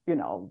and,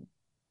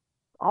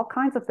 all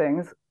kinds of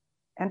things.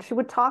 And she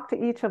would talk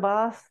to each of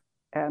us.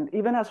 And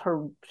even as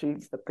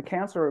the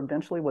cancer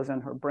eventually was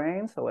in her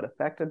brain, so it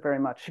affected very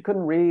much. She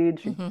couldn't read.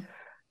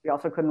 She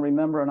also couldn't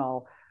remember and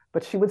all,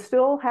 but she would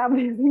still have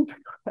these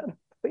incredible,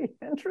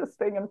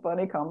 interesting and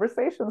funny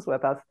conversations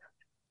with us.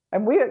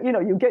 And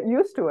you get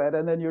used to it,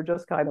 and then you're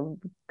just kind of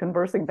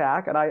conversing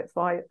back. And I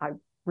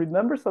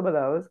remember some of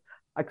those.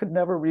 I could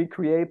never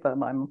recreate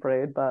them, I'm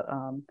afraid, but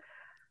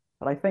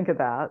I think of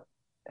that.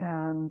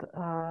 And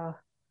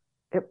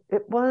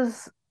it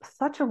was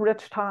such a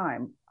rich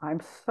time. I'm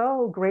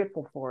so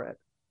grateful for it.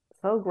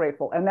 So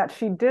grateful. And that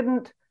she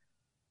didn't,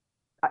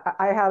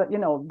 I had,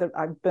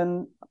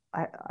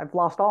 I've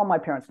lost all my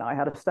parents now. I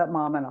had a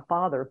stepmom and a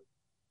father.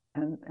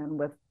 And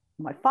with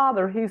my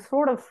father, he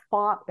sort of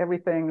fought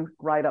everything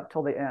right up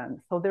till the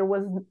end. So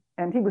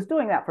and he was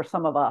doing that for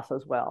some of us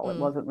as well. It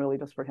wasn't really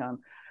just for him.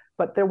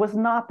 But there was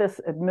not this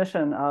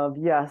admission of,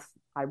 yes,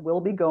 I will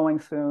be going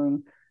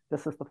soon.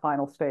 This is the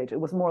final stage. It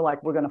was more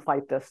like, we're going to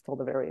fight this till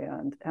the very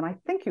end. And I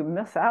think you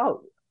miss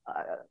out.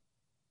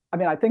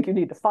 I think you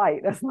need to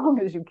fight as long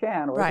as you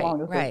can, or as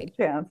long as there's a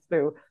chance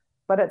to.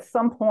 But at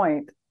some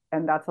point,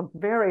 and that's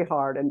very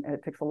hard, and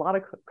it takes a lot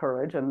of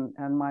courage. And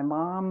my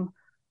mom,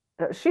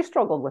 she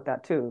struggled with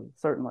that too,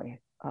 certainly.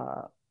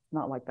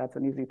 Not like that's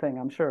an easy thing,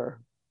 I'm sure.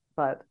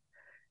 But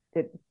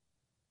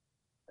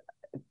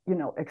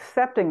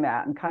accepting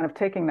that and kind of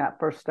taking that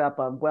first step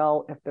of,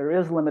 well, if there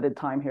is limited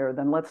time here,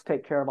 then let's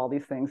take care of all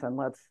these things and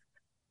let's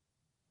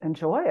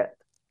enjoy it.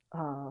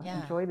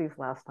 Enjoy these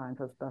last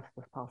times as best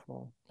as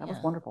possible. That was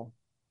wonderful.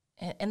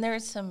 And there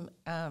is some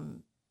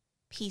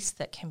peace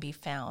that can be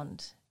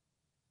found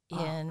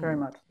in, very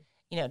much.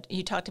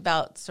 You talked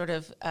about sort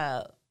of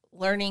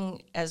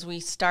learning as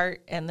we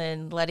start and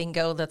then letting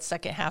go the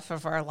second half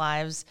of our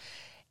lives.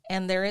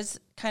 And there is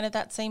kind of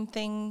that same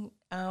thing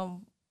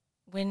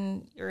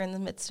when you're in the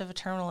midst of a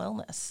terminal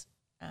illness.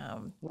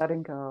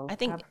 Letting go. I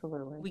think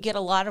absolutely. We get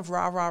a lot of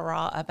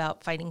rah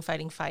about fighting.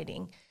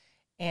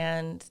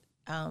 And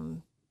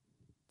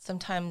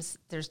sometimes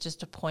there's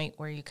just a point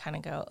where you kind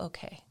of go,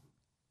 okay,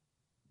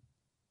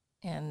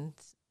 and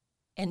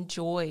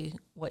enjoy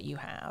what you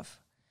have,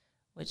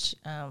 which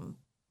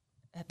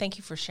thank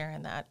you for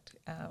sharing that.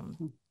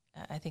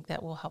 I think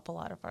that will help a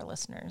lot of our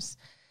listeners,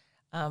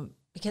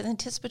 because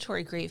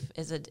anticipatory grief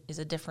is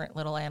a different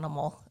little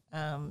animal,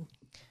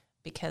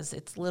 because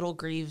it's little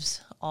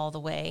grieves all the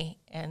way.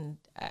 And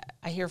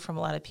I hear from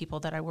a lot of people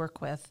that I work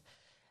with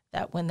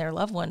that when their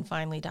loved one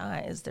finally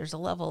dies, there's a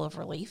level of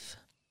relief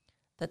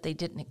that they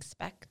didn't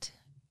expect.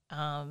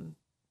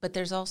 But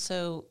there's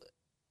also,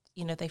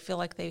 they feel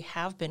like they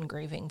have been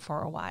grieving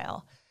for a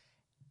while.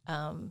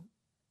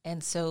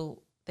 And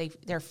so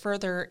they're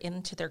further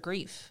into their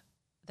grief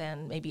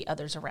than maybe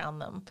others around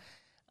them.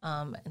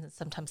 And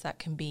sometimes that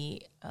can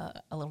be a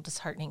little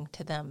disheartening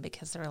to them,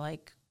 because they're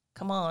like,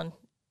 come on,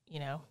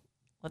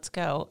 let's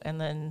go.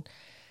 And then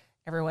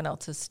everyone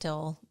else is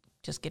still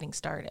just getting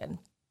started.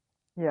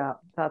 Yeah,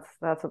 that's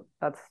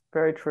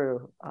very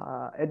true.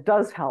 It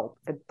does help.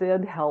 It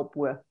did help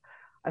with,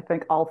 I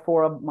think, all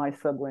four of my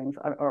siblings,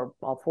 or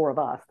all four of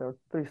us, there were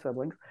 3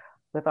 siblings,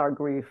 with our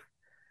grief,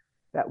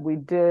 that we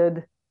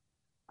did.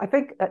 I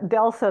think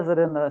Dell says it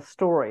in the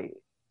story,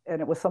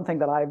 and it was something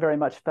that I very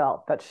much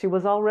felt, that she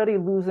was already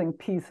losing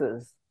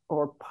pieces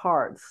or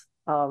parts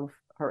of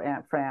her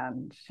Aunt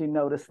Fran. She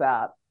noticed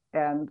that,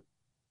 and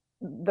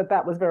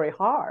that was very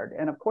hard.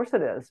 And of course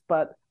it is,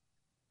 but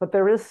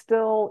there is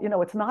still,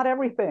 it's not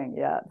everything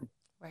yet.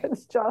 Right.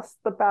 It's just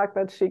the fact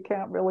that she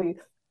can't really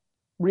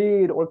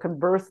read or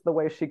converse the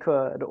way she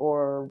could,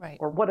 or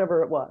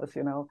whatever it was,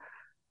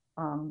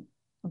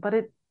 But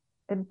it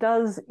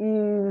does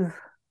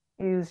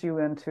ease you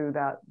into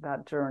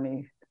that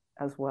journey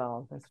as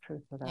well. There's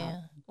truth to that.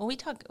 Yeah. Well, we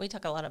talk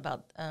a lot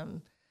about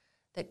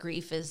that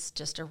grief is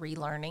just a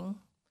relearning.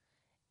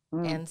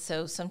 And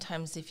so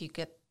sometimes if you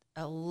get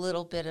a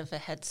little bit of a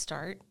head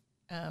start,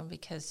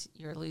 because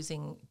you're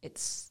losing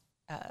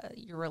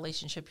your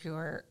relationship,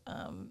 your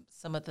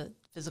some of the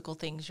physical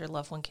things your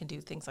loved one can do,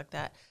 things like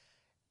that,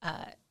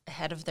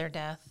 ahead of their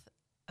death,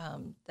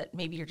 that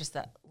maybe you're just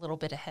that little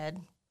bit ahead.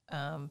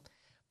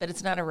 But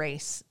it's not a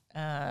race.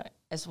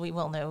 As we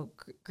well know,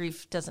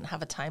 grief doesn't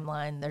have a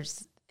timeline.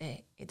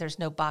 There's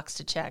no box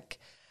to check.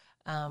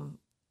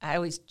 I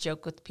always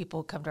joke with people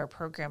who come to our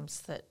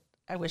programs that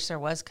I wish there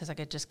was, because I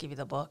could just give you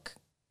the book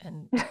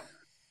and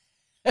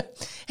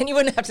and you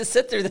wouldn't have to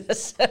sit through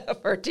this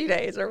for 2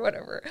 days or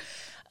whatever.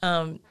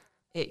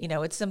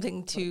 It's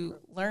something to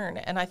learn.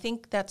 And I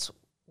think that's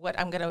what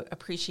I'm going to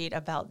appreciate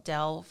about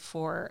Dell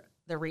for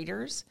the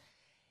readers,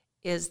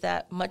 is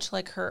that much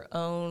like her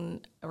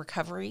own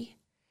recovery,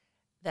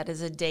 that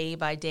is a day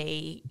by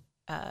day,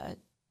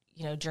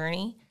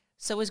 journey,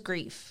 so is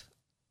grief.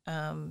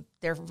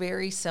 They're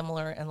very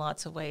similar in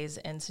lots of ways.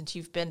 And since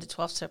you've been to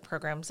 12-step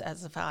programs,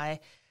 as if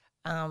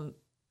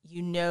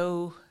you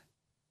know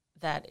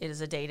that it is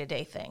a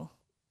day-to-day thing.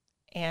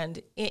 And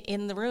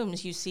in the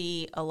rooms, you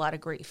see a lot of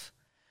grief.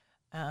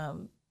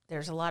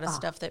 There's a lot of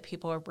stuff that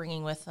people are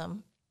bringing with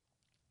them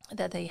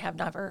that they have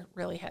never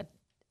really had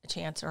a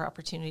chance or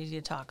opportunity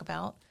to talk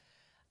about.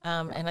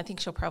 And I think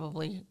she'll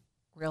probably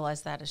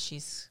realize that as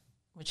she's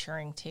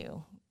maturing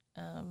too,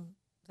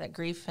 that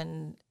grief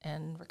and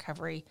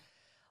recovery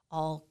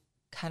all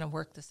kind of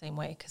work the same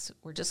way, because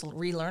we're just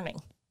relearning.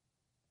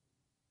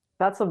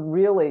 That's a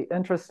really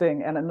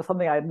interesting and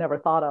something I had never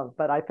thought of,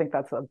 but I think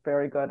that's a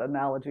very good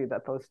analogy,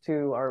 that those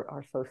two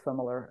are so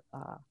similar.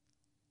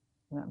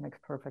 That makes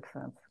perfect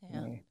sense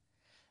to me.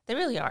 They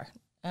really are.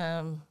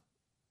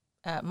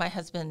 My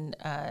husband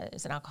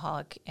is an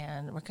alcoholic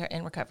and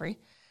in recovery,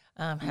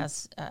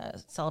 has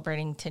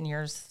celebrating 10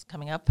 years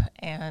coming up.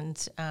 And,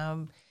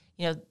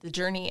 the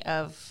journey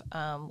of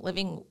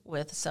living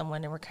with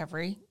someone in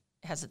recovery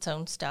has its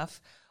own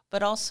stuff,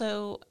 but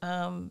also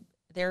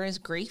there is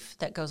grief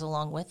that goes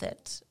along with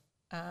it,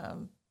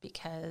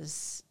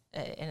 because,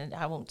 and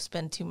I won't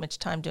spend too much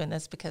time doing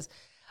this, because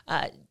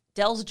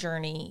Dell's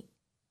journey,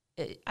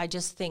 I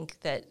just think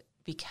that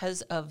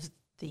because of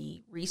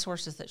the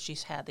resources that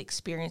she's had, the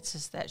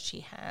experiences that she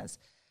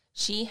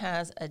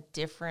has a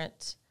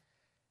different,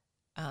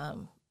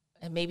 and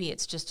maybe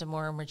it's just a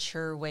more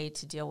mature way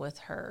to deal with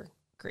her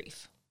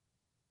grief.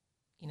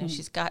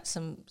 She's got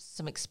some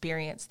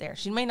experience there.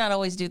 She may not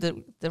always do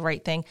the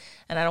right thing,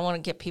 and I don't want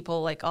to get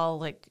people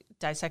all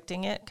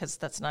dissecting it, because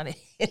that's not it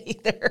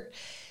either.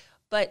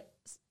 But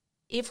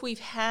if we've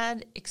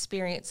had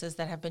experiences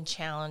that have been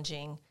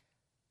challenging,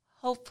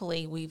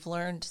 hopefully we've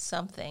learned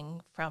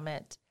something from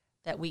it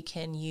that we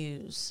can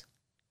use,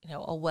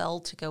 a well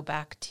to go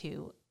back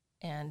to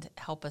and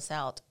help us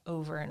out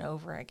over and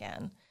over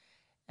again.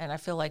 And I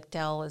feel like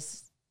Dell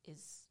is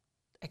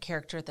a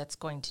character that's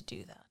going to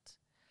do that.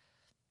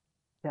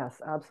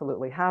 Yes,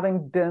 absolutely.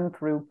 Having been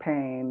through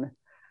pain,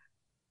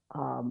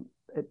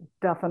 it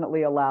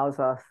definitely allows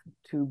us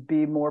to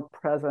be more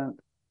present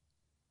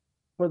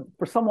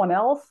for someone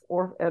else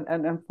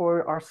and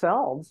for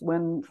ourselves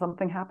when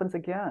something happens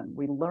again.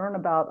 We learn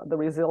about the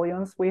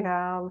resilience we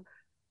have.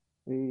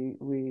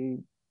 We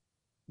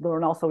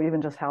learn also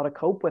even just how to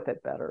cope with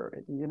it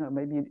better.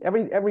 Maybe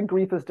every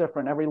grief is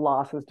different, every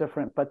loss is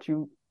different, but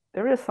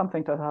there is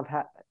something to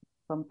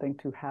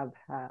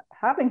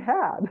having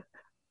had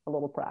a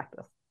little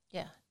practice.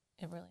 Yeah,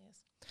 it really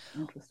is.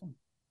 Interesting.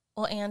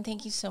 Well, Anne,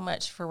 thank you so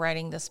much for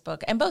writing this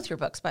book, and both your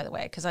books, by the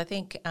way, because I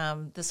think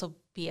this will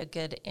be a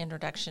good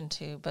introduction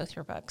to both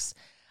your books.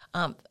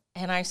 And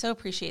I so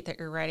appreciate that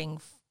you're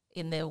writing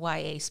in the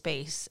YA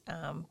space,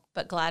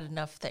 but glad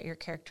enough that your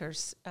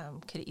characters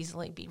could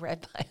easily be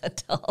read by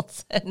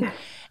adults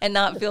and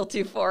not feel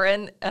too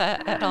foreign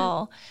at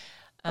all.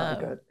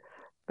 Good.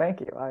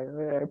 Thank you. I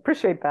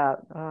appreciate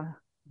that.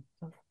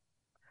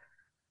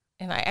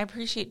 And I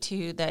appreciate,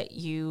 too, that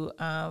you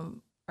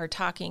are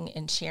talking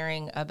and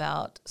sharing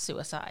about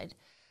suicide.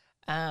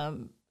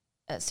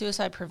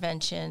 Suicide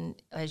prevention,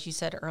 as you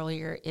said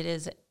earlier, it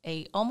is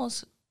a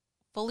almost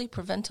fully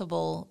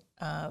preventable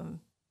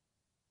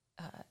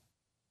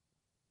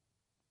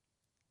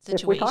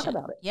situation. If we talk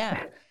about it.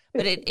 Yeah,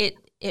 but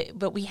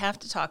but we have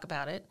to talk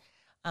about it.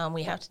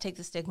 We have to take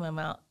the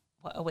stigma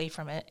away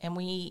from it, and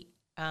we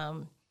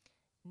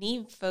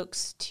need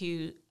folks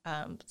to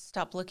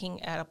stop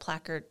looking at a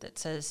placard that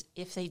says,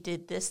 if they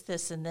did this,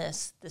 this, and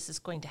this is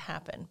going to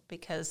happen.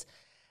 Because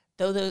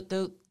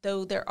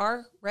though there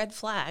are red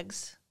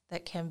flags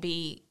that can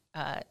be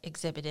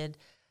exhibited,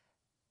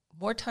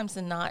 more times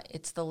than not,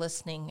 it's the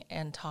listening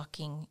and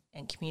talking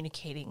and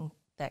communicating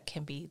that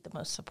can be the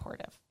most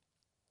supportive.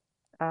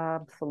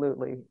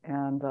 Absolutely.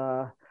 And,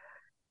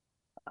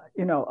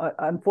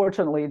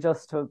 unfortunately,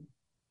 just to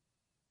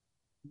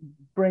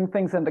bring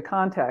things into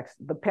context,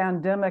 the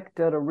pandemic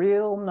did a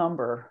real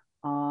number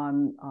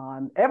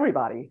on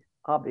everybody,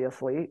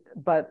 obviously,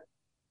 but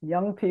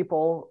young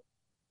people,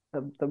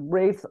 the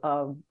rates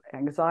of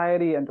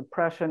anxiety and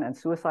depression and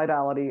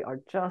suicidality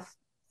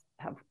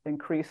have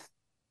increased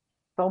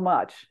so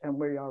much, and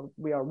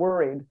we are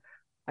worried.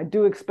 I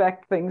do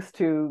expect things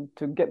to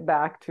get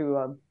back to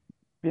a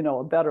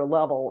better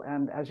level,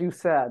 and as you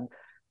said,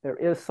 there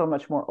is so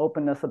much more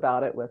openness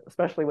about it,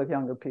 especially with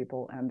younger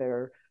people, and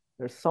there's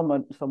so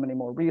many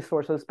more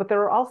resources, but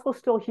there are also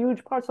still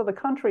huge parts of the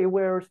country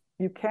where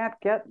you can't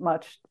get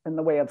much in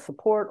the way of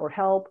support or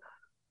help.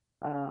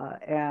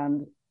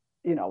 And,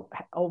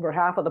 over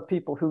half of the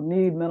people who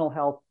need mental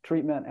health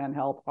treatment and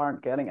help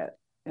aren't getting it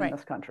in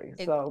this country.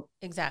 So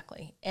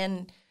exactly.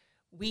 And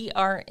we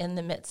are in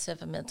the midst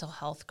of a mental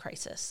health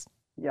crisis.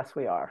 Yes,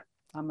 we are.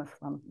 I'm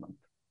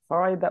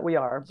sorry that we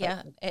are.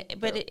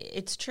 But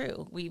it's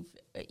true. We've,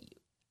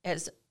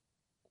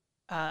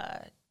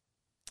 I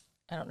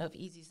don't know if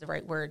easy is the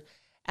right word,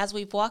 as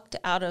we've walked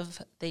out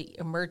of the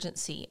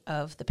emergency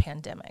of the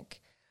pandemic,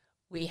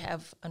 we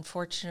have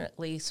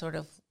unfortunately sort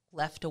of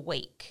left a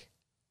wake,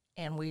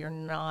 and we are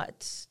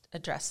not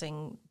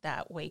addressing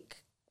that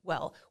wake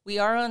well. We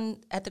are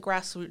at the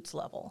grassroots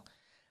level,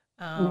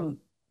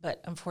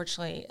 but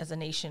unfortunately, as a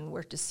nation,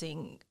 we're just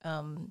seeing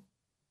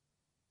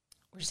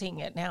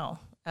it now.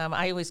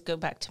 I always go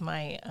back to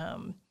my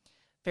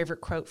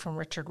favorite quote from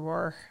Richard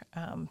Rohr: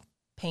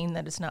 "Pain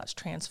that is not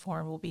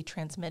transformed will be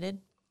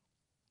transmitted."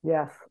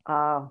 Yes,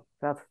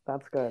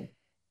 that's good.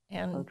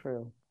 And so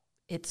true.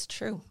 It's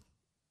true.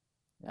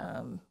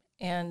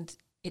 And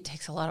it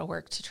takes a lot of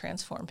work to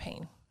transform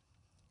pain.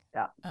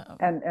 Yeah,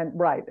 and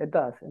right, it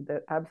does.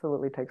 It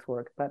absolutely takes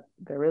work, but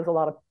there is a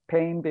lot of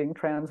pain being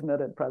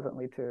transmitted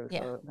presently too.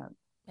 So that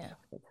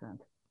makes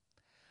sense.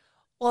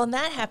 Well, on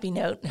that happy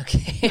note,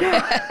 okay.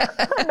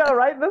 I know,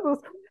 right? This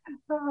is,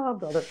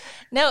 brother.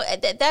 No,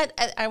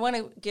 that I want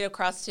to get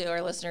across to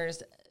our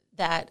listeners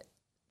that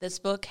this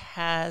book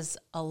has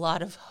a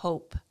lot of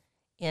hope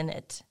in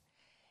it.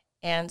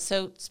 And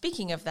so,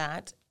 speaking of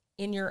that,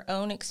 in your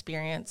own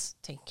experience,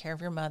 taking care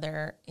of your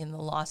mother, in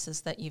the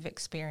losses that you've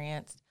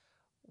experienced,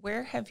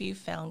 where have you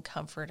found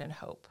comfort and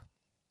hope?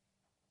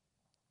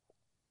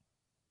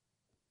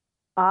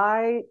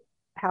 I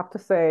have to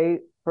say,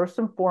 first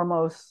and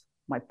foremost,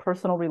 my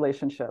personal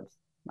relationships,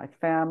 my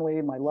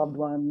family, my loved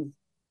ones,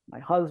 my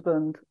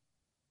husband,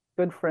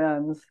 good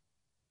friends.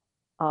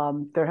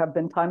 There have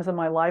been times in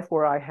my life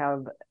where I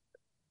have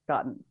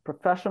gotten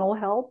professional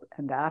help,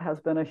 and that has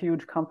been a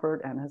huge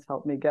comfort and has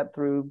helped me get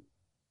through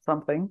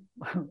something,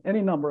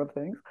 any number of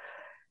things.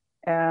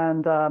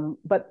 And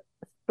but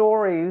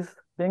stories,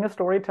 being a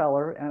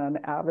storyteller and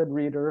an avid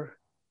reader,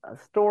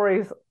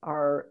 stories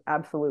are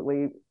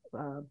absolutely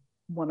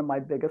one of my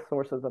biggest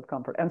sources of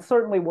comfort, and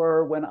certainly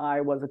were when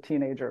I was a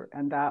teenager.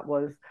 And that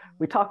was,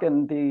 we talk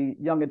in the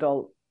young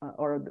adult,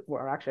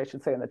 or actually I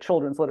should say in the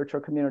children's literature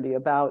community,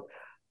 about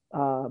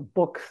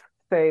books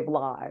save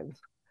lives,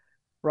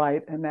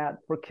 right? And that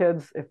for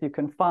kids, if you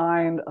can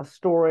find a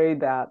story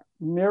that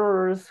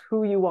mirrors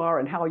who you are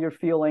and how you're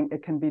feeling,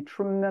 it can be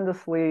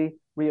tremendously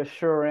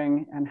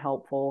reassuring and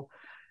helpful.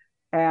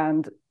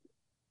 And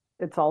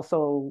it's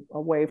also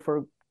a way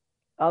for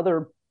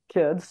other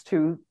kids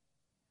to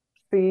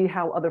see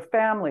how other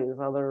families,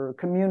 other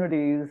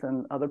communities,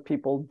 and other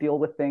people deal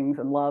with things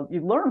and love. You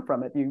learn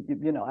from it.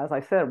 You know, as I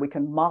said, we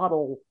can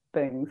model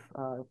things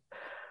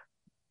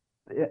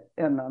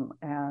in them.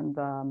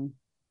 And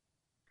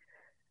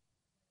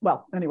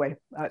well, anyway,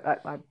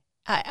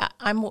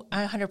 I'm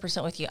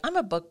 100% with you. I'm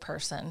a book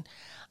person.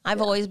 I've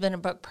always been a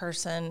book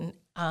person.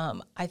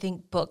 I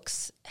think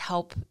books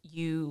help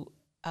you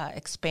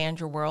expand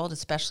your world,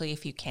 especially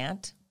if you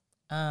can't,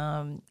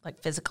 like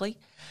physically.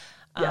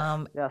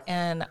 Yes.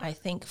 And I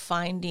think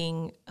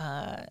finding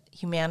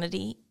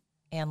humanity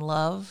and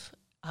love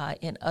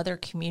in other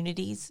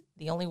communities,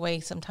 the only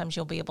way sometimes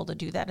you'll be able to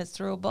do that is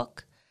through a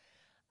book.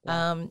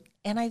 Yeah.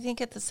 And I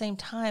think at the same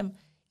time,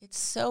 it's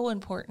so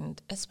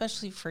important,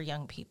 especially for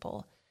young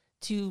people,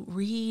 to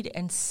read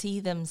and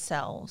see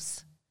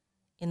themselves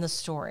in the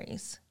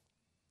stories,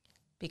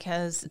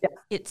 because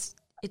it's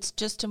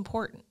just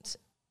important.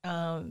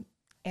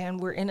 And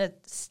we're in a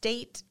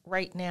state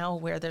right now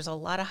where there's a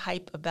lot of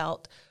hype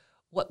about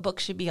what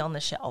books should be on the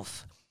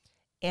shelf.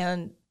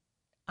 And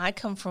I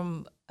come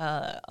from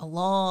a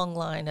long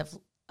line of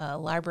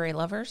library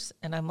lovers,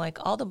 and I'm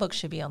like, all the books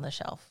should be on the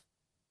shelf.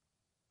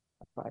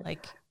 Right.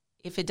 Like,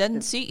 if it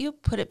doesn't suit you,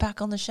 put it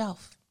back on the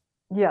shelf.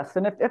 Yes,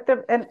 and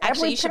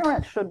every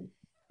parent should.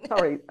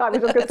 Sorry, I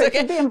was just going to say,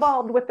 should be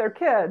involved with their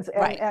kids,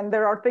 and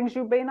there are things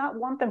you may not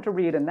want them to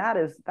read, and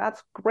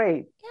that's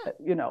great,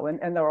 you know,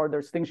 and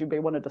there's things you may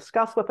want to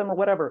discuss with them or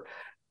whatever.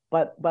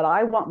 But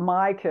I want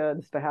my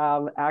kids to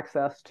have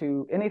access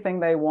to anything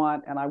they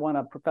want, and I want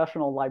a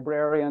professional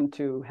librarian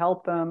to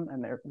help them,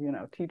 and their, you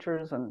know,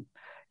 teachers. And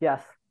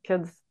yes,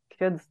 kids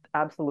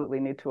absolutely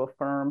need to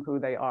affirm who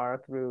they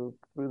are through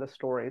the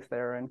stories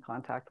they're in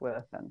contact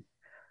with.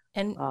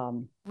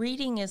 And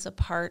reading is a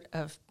part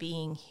of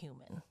being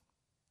human.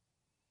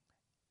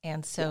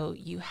 And so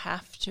you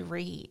have to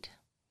read.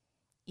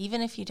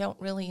 Even if you don't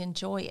really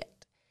enjoy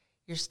it,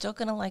 you're still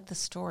going to like the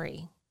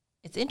story.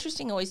 It's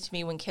interesting always to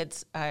me when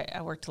kids,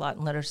 I worked a lot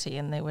in literacy,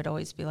 and they would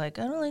always be like,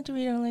 I don't like to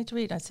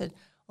read. I said,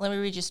 well, let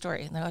me read you a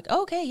story. And they're like,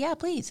 oh, okay, yeah,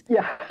 please.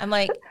 Yeah. I'm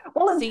like,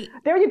 well, see,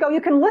 there you go.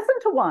 You can listen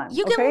to one.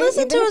 You can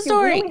listen to a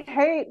story. If you really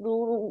hate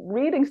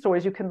reading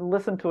stories, you can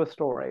listen to a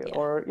story,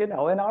 or, you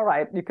know, and all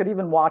right, you could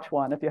even watch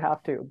one if you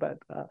have to. But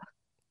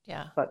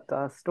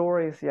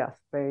stories, yes,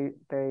 they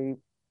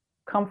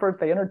comfort,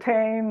 they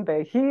entertain,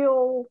 they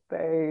heal,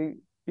 they,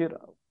 you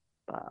know,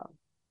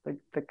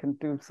 they can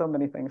do do so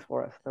many things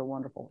for us. They're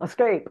wonderful.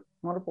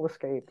 Wonderful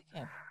escape.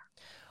 Okay.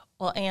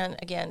 Well, Anne,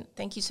 again,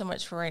 thank you so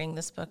much for writing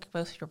this book,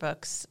 both your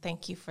books.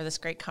 Thank you for this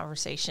great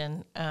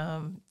conversation.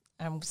 I'm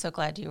so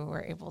glad you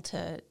were able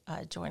to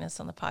join us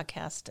on the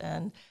podcast,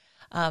 and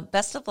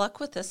best of luck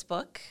with this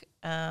book.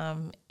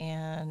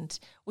 And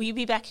will you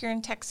be back here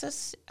in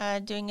Texas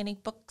doing any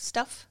book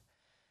stuff?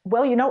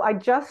 Well, I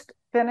just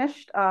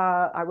finished.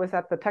 I was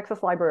at the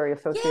Texas Library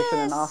Association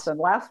in Austin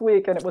last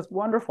week, and it was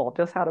wonderful.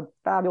 Just had a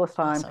fabulous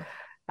time. Awesome.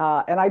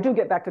 And I do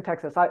get back to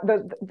Texas. I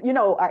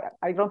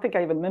don't think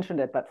I even mentioned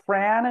it, but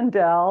Fran and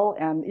Dell,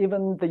 and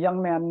even the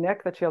young man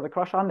Nick that she has a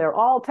crush on, they're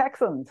all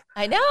Texans.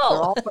 I know.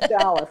 They're all from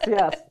Dallas.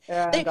 Yes,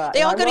 and,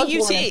 they all go to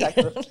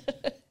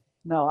UT.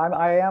 No,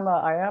 I am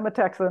a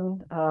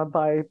Texan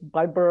by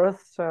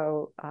birth.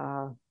 So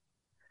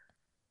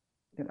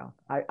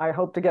I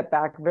hope to get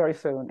back very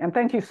soon. And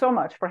thank you so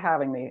much for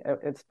having me.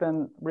 It's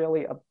been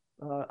really a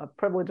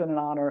privilege and an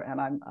honor,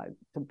 and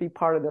to be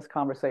part of this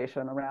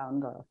conversation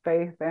around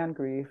faith and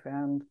grief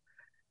and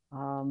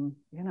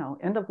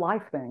end of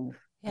life things.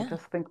 Yeah. I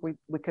just think we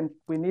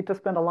need to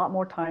spend a lot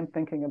more time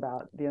thinking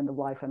about the end of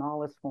life in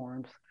all its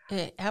forms.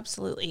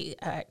 Absolutely.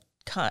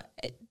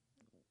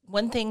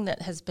 One thing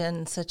that has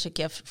been such a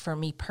gift for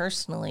me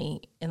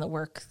personally in the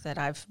work that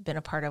I've been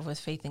a part of with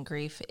Faith and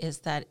Grief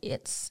is that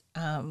it's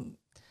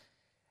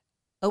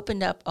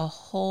opened up a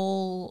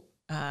whole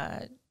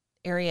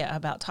area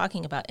about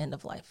talking about end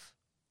of life.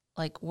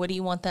 Like, what do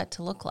you want that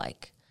to look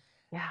like?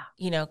 Yeah.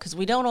 Because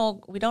we don't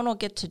all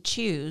get to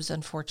choose,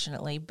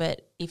 unfortunately,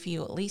 but if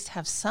you at least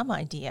have some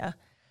idea,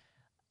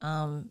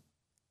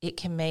 it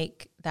can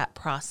make that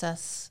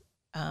process,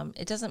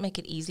 it doesn't make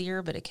it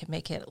easier, but it can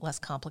make it less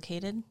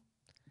complicated.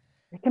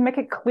 It can make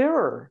it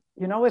clearer.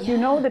 If you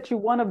know that you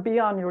want to be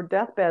on your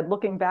deathbed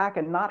looking back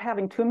and not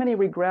having too many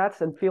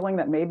regrets and feeling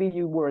that maybe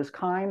you were as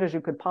kind as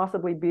you could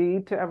possibly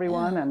be to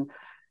everyone, and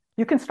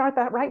you can start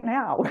that right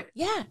now.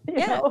 Yeah.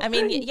 I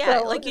mean,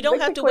 so like you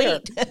don't have to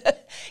wait.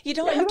 You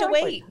don't have to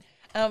wait.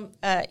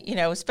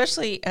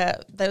 Especially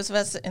those of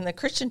us in the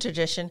Christian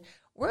tradition,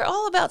 we're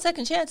all about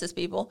second chances,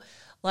 people.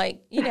 Like,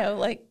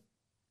 like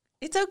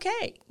it's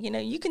okay.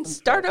 You can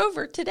start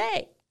over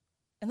today,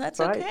 and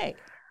that's okay.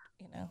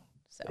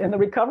 So. In the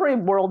recovery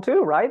world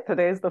too, right?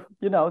 Today's just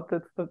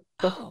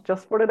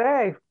for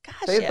today. Gosh,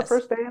 today's the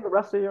first day of the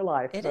rest of your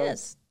life. It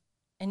is.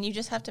 And you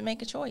just have to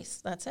make a choice.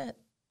 That's it.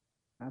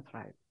 That's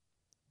right.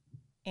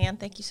 Anne,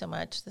 thank you so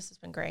much. This has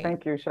been great.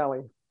 Thank you,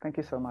 Shelley. Thank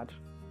you so much.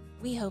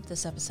 We hope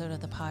this episode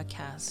of the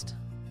podcast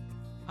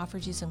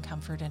offered you some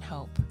comfort and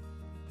hope.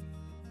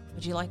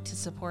 Would you like to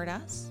support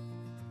us?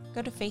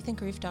 Go to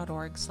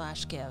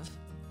faithandgrief.org/give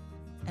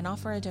and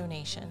offer a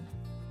donation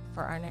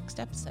for our next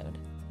episode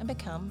and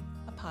become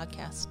a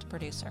podcast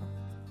producer.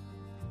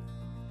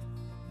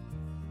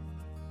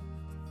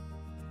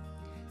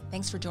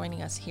 Thanks for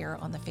joining us here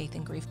on the Faith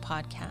and Grief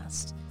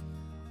podcast.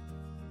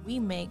 We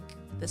make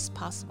this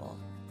possible.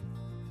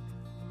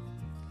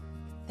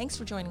 Thanks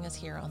for joining us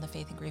here on the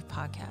Faith and Grief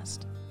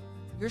podcast.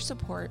 Your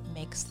support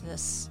makes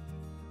this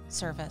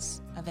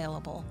service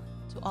available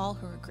to all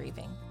who are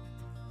grieving.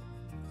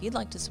 If you'd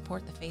like to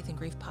support the Faith and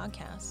Grief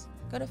podcast,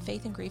 go to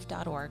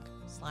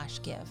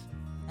faithandgrief.org/give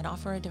and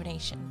offer a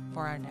donation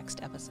for our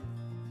next episode.